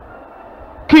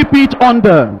 Keep it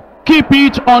under. Keep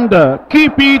it under.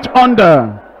 Keep it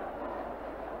under.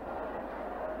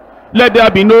 Let there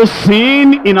be no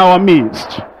sin in our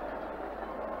midst.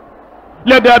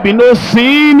 Let there be no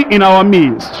sin in our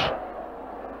midst.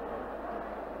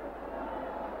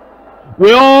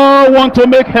 We all want to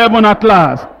make heaven at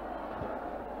last.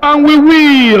 And we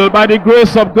will, by the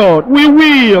grace of God. We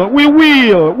will.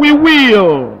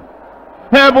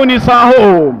 Heaven is our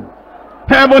home.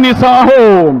 Heaven is our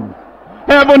home.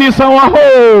 Heaven is our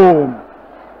home.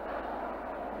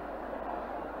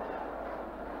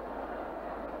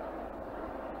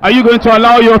 Are you going to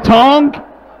allow your tongue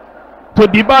to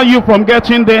debar you from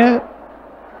getting there?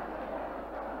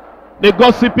 The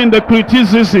gossiping, the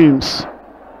criticisms,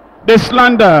 the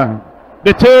slander,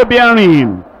 the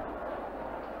tale-bearing.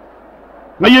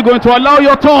 Are you going to allow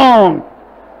your tongue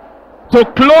to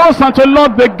close and to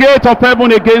lock the gate of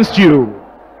heaven against you?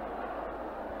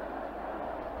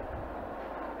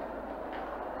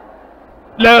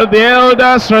 Let the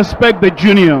elders respect the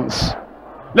juniors.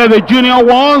 Let the junior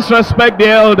ones respect the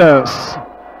elders.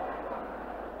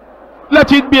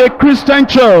 Let it be a Christian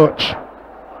church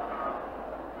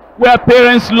where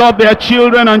parents love their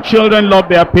children and children love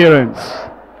their parents.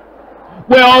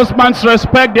 Where husbands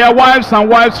respect their wives and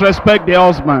wives respect their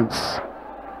husbands.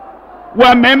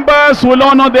 Where members will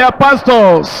honor their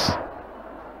pastors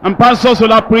and pastors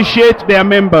will appreciate their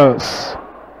members.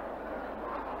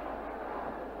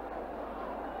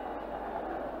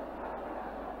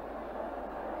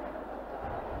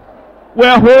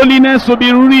 Where holiness will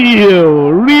be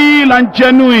real and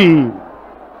genuine.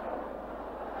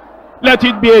 Let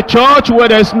it be a church where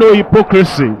there is no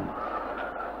hypocrisy.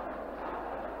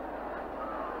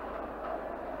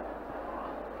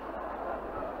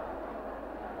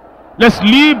 Let's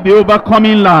live the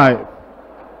overcoming life.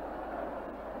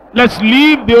 Let's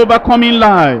live the overcoming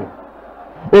life.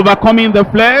 Overcoming the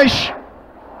flesh.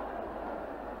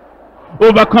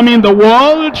 Overcoming the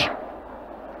world.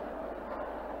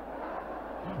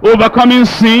 Overcoming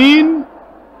sin.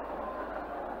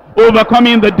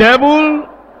 Overcoming the devil.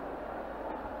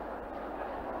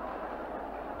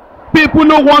 People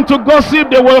who want to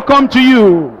gossip, they will come to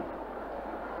you.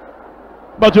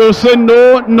 But you'll say,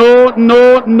 no.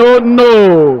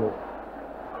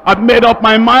 I've made up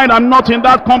my mind. I'm not in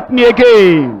that company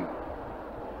again.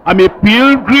 I'm a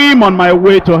pilgrim on my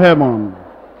way to heaven.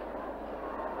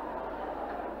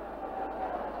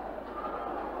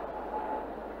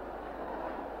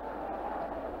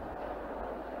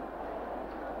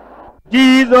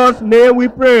 Jesus' name we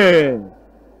pray.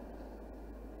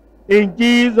 In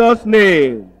Jesus'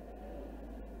 name.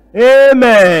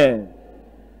 Amen.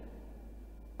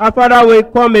 Our Father, we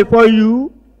come before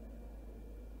you,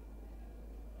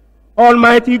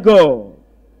 Almighty God,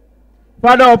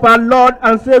 Father of our Lord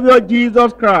and Savior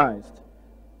Jesus Christ.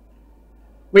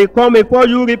 We come before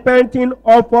you repenting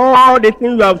of all the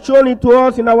things you have shown to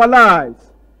us in our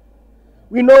lives.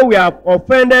 We know we have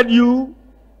offended you.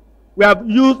 We have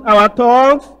used our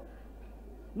tongues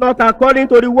not according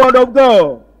to the word of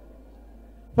God.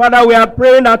 Father, we are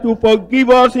praying that you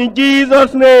forgive us in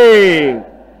Jesus' name.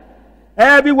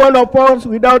 Every one of us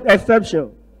without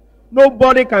exception.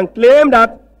 Nobody can claim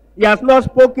that he has not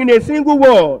spoken a single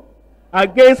word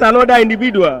against another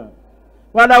individual.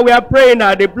 Father, we are praying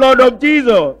that the blood of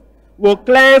Jesus will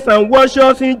cleanse and wash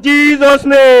us in Jesus'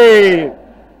 name.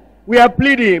 We are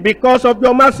pleading because of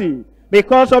your mercy,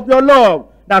 because of your love,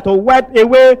 that will wipe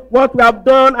away what we have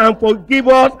done and forgive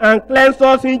us and cleanse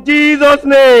us in Jesus'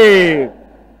 name.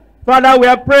 Father, we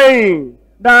are praying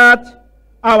that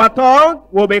our tongue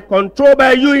will be controlled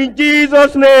by you in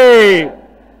Jesus' name.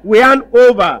 We hand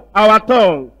over our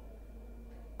tongue,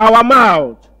 our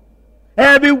mouth,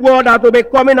 every word that will be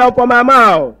coming out from our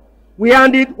mouth, we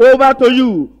hand it over to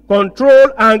you.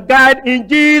 Control and guide in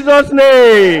Jesus'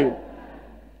 name.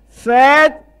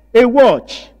 Set a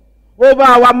watch over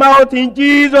our mouth in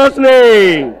Jesus'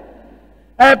 name.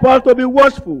 Help us to be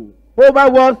watchful over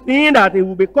one thing that it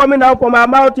will be coming out from our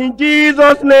mouth in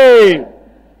Jesus' name.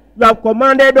 You have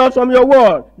commanded us from your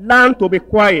word, learn to be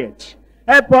quiet.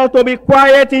 Help us to be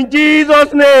quiet in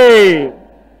Jesus' name.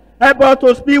 Help us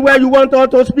to speak where you want us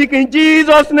to speak in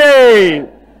Jesus' name.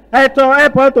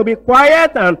 Help us to be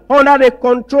quiet and under the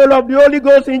control of the Holy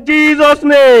Ghost in Jesus'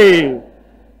 name.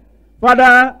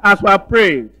 Father, as we have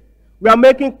prayed, we are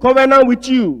making covenant with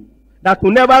you that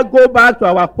will never go back to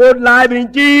our old life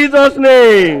in Jesus'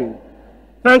 name.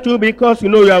 Thank you because you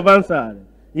know you have answered.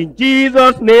 In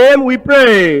Jesus' name we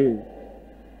pray.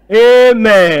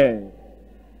 Amen.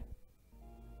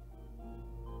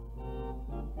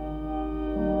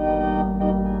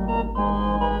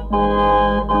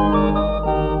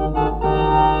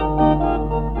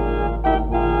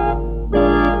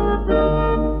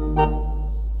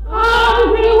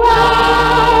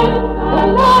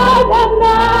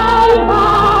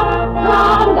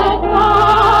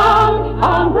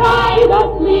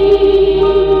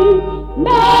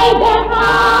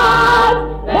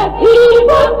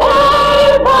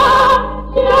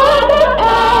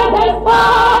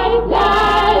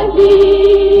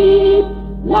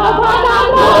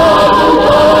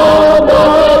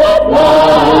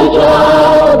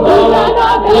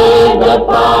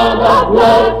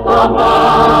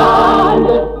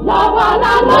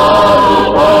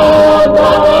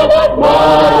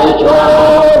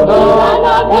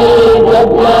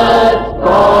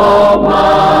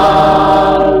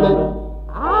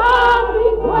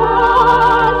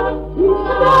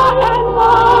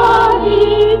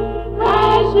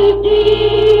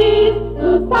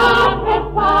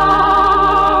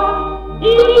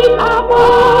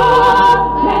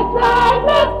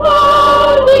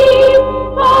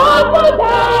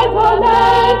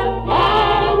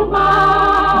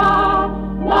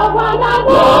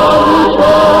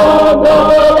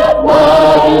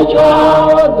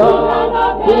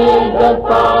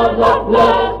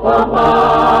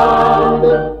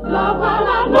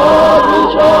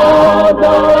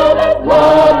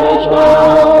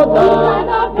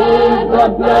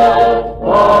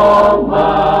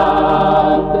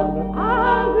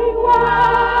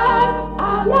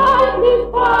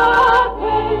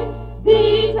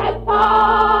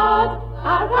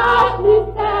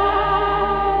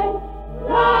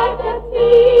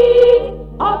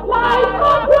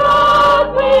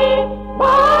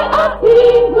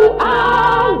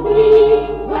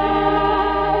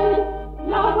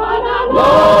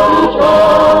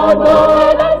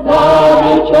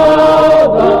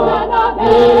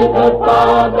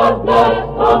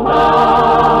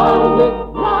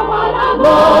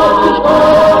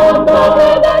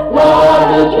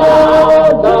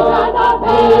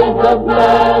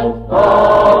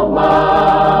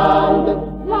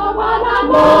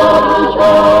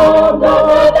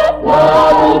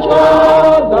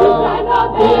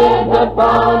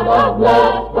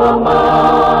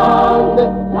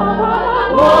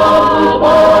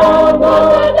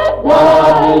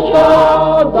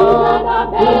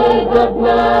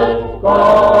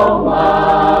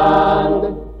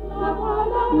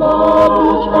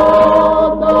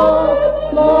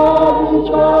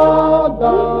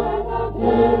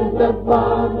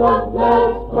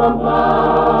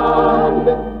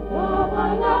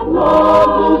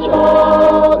 Love each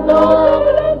other,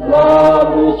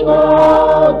 love each other.